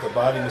with a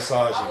body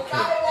massage and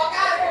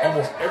kink,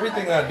 almost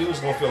everything I do is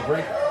going to feel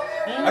great.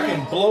 I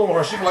can blow on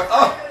her, she'll be like,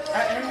 oh.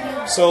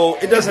 So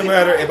it doesn't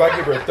matter if I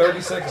give her 30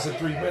 seconds or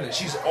 3 minutes.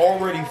 She's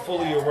already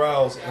fully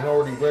aroused and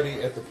already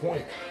ready at the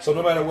point. So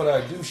no matter what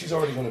I do, she's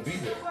already going to be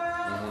there.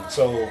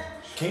 So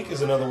kink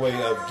is another way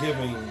of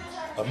giving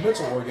a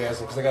mental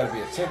orgasm, because I got to be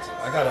attentive.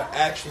 I got to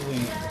actually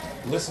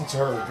listen to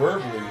her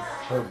verbally,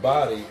 her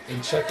body,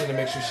 and check in to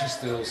make sure she's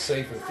still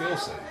safe and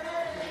feels safe.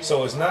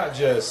 So it's not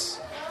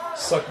just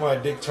suck my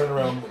dick, turn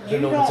around,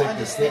 bend over, take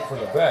this dick from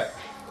the back.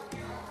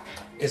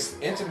 It's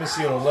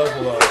intimacy on a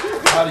level of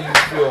how do you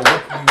feel,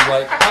 what do you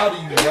like, how do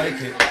you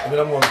like it, and then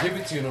I'm going to give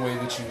it to you in a way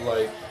that you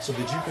like, so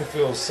that you can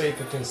feel safe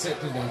and consent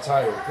through the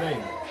entire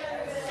thing.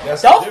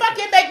 Don't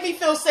fucking make me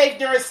feel safe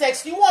during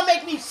sex. You want to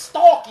make me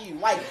stalk you.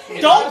 Like,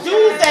 don't do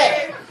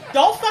that.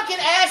 Don't fucking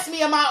ask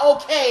me, am I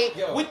okay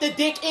with the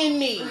dick in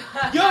me?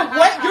 You're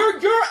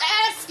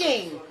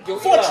asking for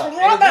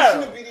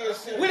trauma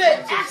with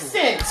an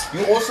accent.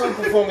 You also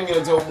perform in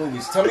your adult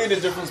movies. Tell me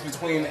the difference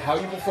between how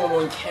you perform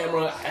on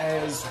camera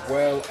as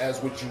well as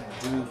what you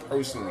do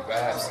personally,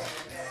 perhaps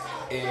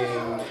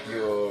in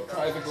your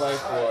private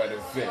life or at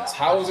events.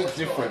 How is it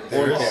different on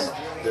camera?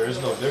 There is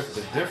no difference.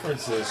 The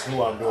difference is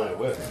who I'm doing it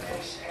with.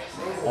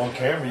 On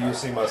camera, you'll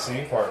see my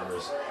scene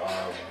partners.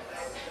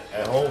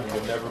 At home,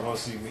 you're never going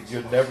to see me.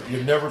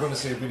 You're never going to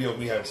see a video of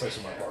me having sex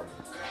with my partner.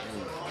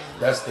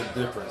 That's the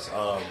difference.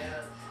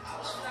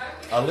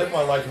 I live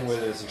my life in a way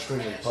that is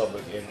extremely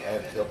public,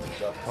 and the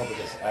public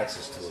has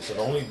access to it. So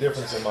the only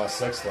difference in my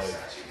sex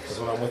life is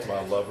when I'm with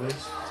my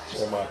lovers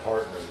or my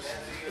partners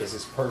is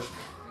it's personal.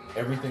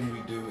 Everything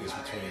we do is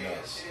between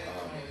us.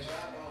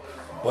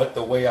 But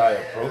the way I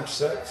approach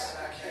sex,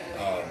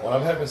 when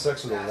I'm having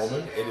sex with a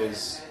woman, it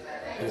is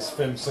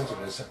femme-centered.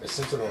 It's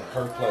centered on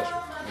her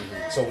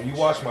pleasure. So when you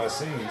watch my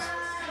scenes,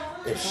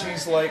 if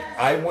she's like,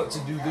 I want to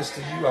do this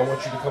to you, I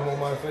want you to come on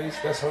my face,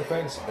 that's her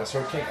fantasy. That's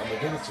her kink. I'm going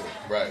to give it to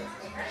her. Right.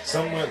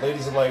 Some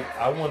ladies are like,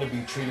 I want to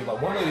be treated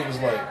like, one lady was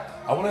like,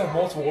 I want to have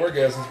multiple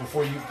orgasms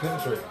before you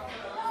penetrate.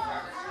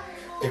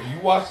 If you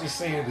watch the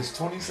scene, it's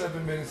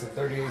 27 minutes and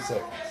 38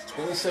 seconds.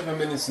 27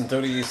 minutes and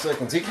 38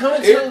 seconds. He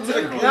counted to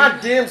the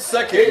goddamn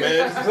second,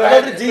 man. I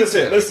love the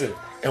detail. Listen,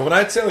 and when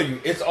I tell you,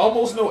 it's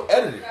almost no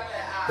editing.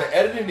 The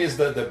editing is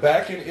the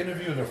back end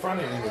interview and the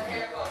front end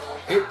interview.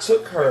 It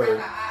took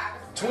her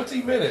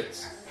 20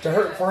 minutes for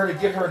her to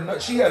get her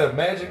nut. She had a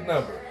magic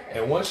number.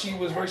 And once she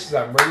was ready, she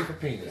said, I'm ready for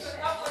penis.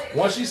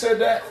 Once she said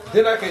that,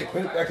 then I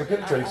could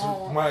penetrate.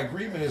 So my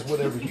agreement is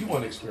whatever you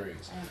want to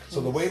experience.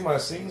 So the way my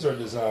scenes are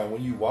designed,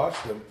 when you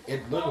watch them,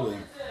 it literally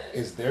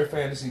is their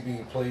fantasy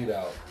being played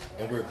out,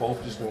 and we're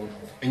both just doing.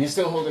 And you're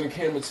still holding the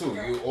camera too.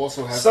 You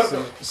also have.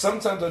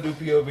 Sometimes I do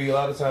POV. A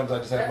lot of times I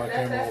just have my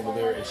camera over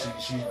there, and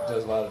she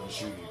does a lot of the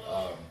shooting.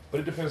 But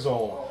it depends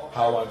on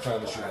how I'm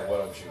trying to shoot and what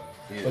I'm shooting.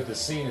 Yeah. But the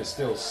scene is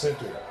still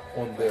centered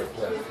on their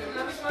pleasure.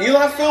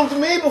 Eli filmed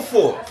me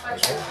before.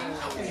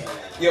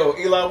 Yo,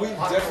 Eli, we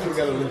definitely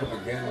got to link up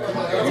again,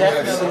 man. You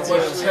have so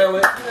much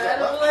talent,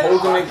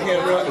 holding the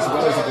camera as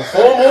well as a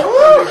performer.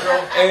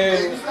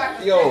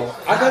 And, yo,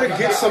 I got to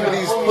get some of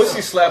these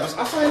pussy slappers.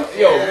 I find,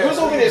 you was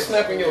over there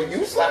snapping,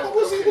 you slap a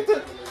pussy with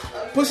the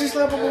pussy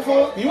slapper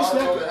before? You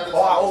snap it?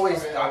 Oh,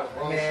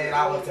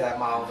 I want to have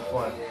my own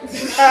fun.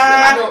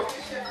 I know.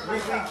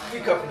 We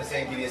come from the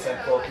same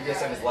BDSM club.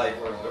 BDSM is life,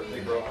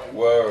 big bro.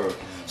 Word.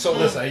 So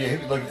listen, he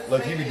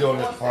be doing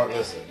this part.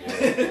 Listen,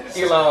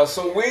 Eli.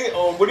 So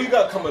what do you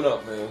got coming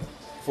up, man?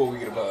 Before we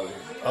get about it.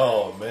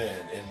 Oh man,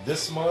 and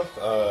this month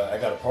I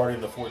got a party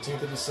on the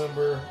 14th of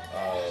December.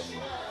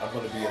 I'm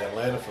going to be in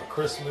Atlanta for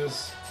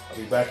Christmas. I'll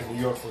be back in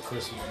New York for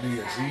Christmas, New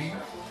Year's Eve.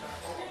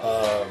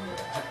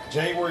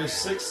 January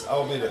 6th,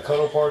 I'll be at a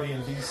cuddle party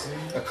in DC.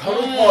 A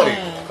cuddle party?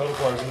 Cuddle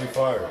party's gonna be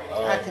fire.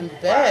 I can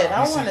bet.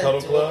 I DC want to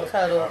Cuddle do Club. a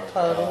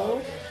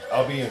cuddle.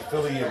 I'll be in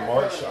Philly in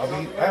March. I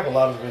have a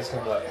lot of events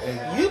coming up.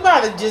 And You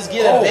about to just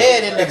get a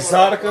bed in the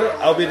Exotica.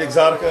 I'll be in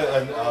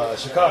Exotica in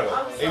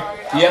Chicago.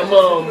 Yeah,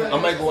 I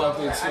might go out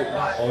there too.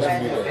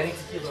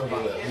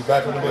 Be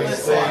back on the main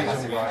stage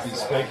and be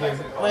spanking.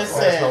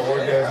 Listen, No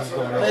orgasms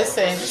going on.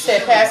 listen. You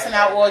said passing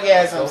out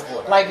orgasms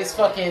like it's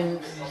fucking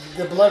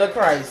the blood of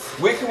Christ.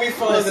 Where can we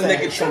find Listen. the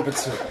Naked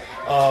Trumpeter?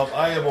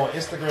 I am on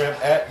Instagram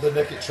at the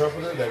Naked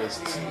Trumpeter. That is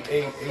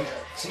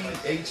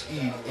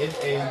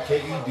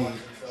TheNakedTrumpeter.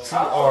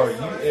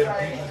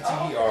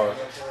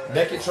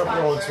 Naked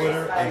Trumpeter on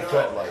Twitter and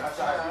FetLife.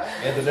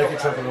 And the Naked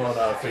Trumpeter on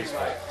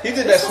Facebook. He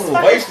did that smooth.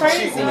 I used to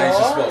cheat when I used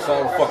to y'all. smoke, so I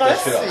would fuck that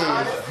Let's shit up.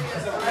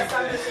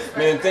 see.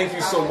 Man, thank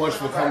you so much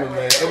for coming,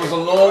 man. It was a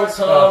long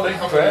time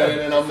thank you for coming, having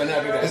man, and I've been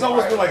happy that. It's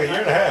almost been like a year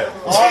and a half.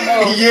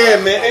 Almost. Yeah,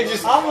 man. It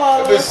just Almost.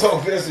 I've been so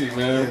busy,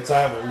 man. The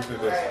time that we've been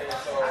busy.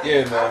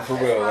 Yeah, man, for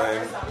real,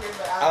 man.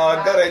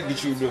 I gotta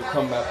get you to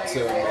come back to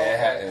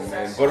Manhattan,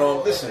 man. But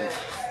listen,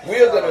 we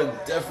are gonna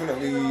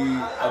definitely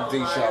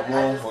update y'all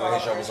more, or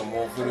hit y'all with some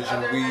more footage,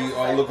 and we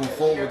are looking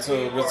forward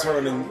to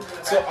returning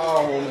to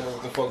our home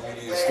of the Fuck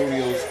Media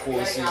Studios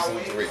for season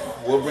 3.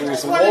 We'll bring you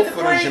some more Wanted to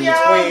footage in bring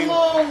y'all between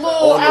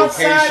little on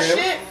outside location.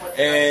 shit.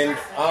 And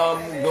I'm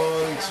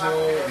going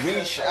to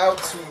reach out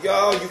to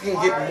y'all. You can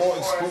get more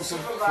exclusive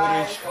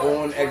footage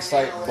on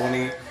Excite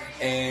Bunny.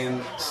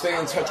 And stay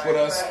in touch with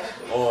us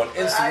on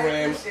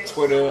Instagram,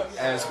 Twitter,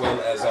 as well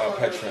as our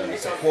Patreon.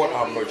 Support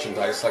our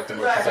merchandise, like the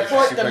merchandise.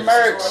 Support you see the pictures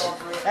merch.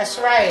 of. That's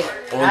right.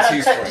 On I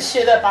done cut Teespring. the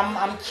shit up.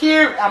 I'm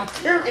cute and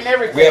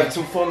everything. We have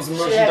 2 forms of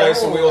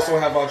merchandise, and we also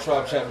have our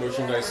Tribe Chat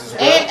merchandise as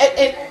well.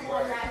 and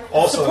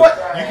Also, support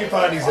you can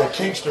find these at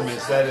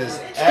Kingstruments. That is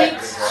at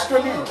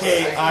Kingstruments.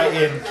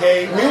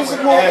 KINK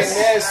Musical and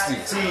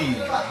nasty.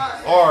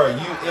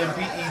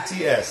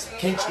 STRUMPETS.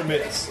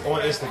 Kingstruments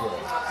on Instagram.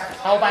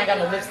 I hope I ain't got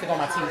no lipstick on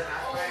my teeth.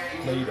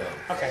 No, you don't.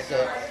 Okay,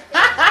 good.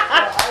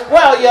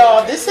 Well,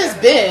 y'all, this has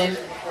been an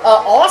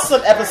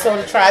awesome episode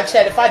of Tribe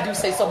Chat, if I do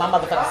say so my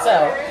motherfucking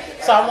self.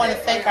 So I want to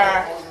thank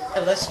our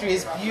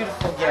illustrious,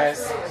 beautiful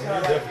guests.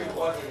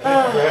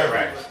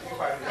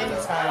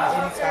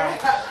 Anytime.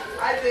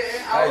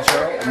 Alright,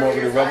 y'all. I'm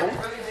over the Rebel.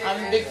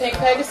 I'm Big Pink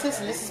Pegasus,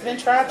 and this has been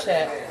Tribe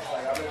Chat.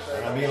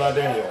 And I'm Eli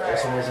Daniel.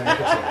 That's what was in the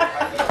picture.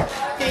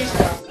 Peace,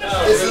 y'all.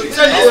 It's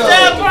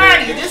the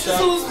party. This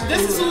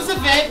is whose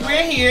event.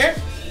 We're here.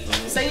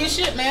 Say your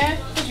shit, man.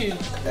 What you?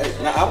 Hey,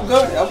 nah, I'm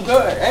good.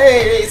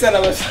 Hey, son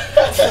of a.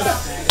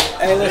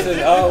 Hey, listen.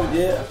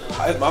 Yeah,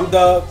 I'm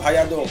Dub. How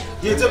y'all doing?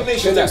 Yeah, Dub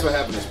Nation, thanks for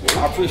having us, boy.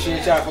 I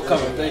appreciate y'all for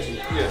coming. Thank you.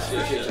 Yes,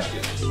 appreciate y'all.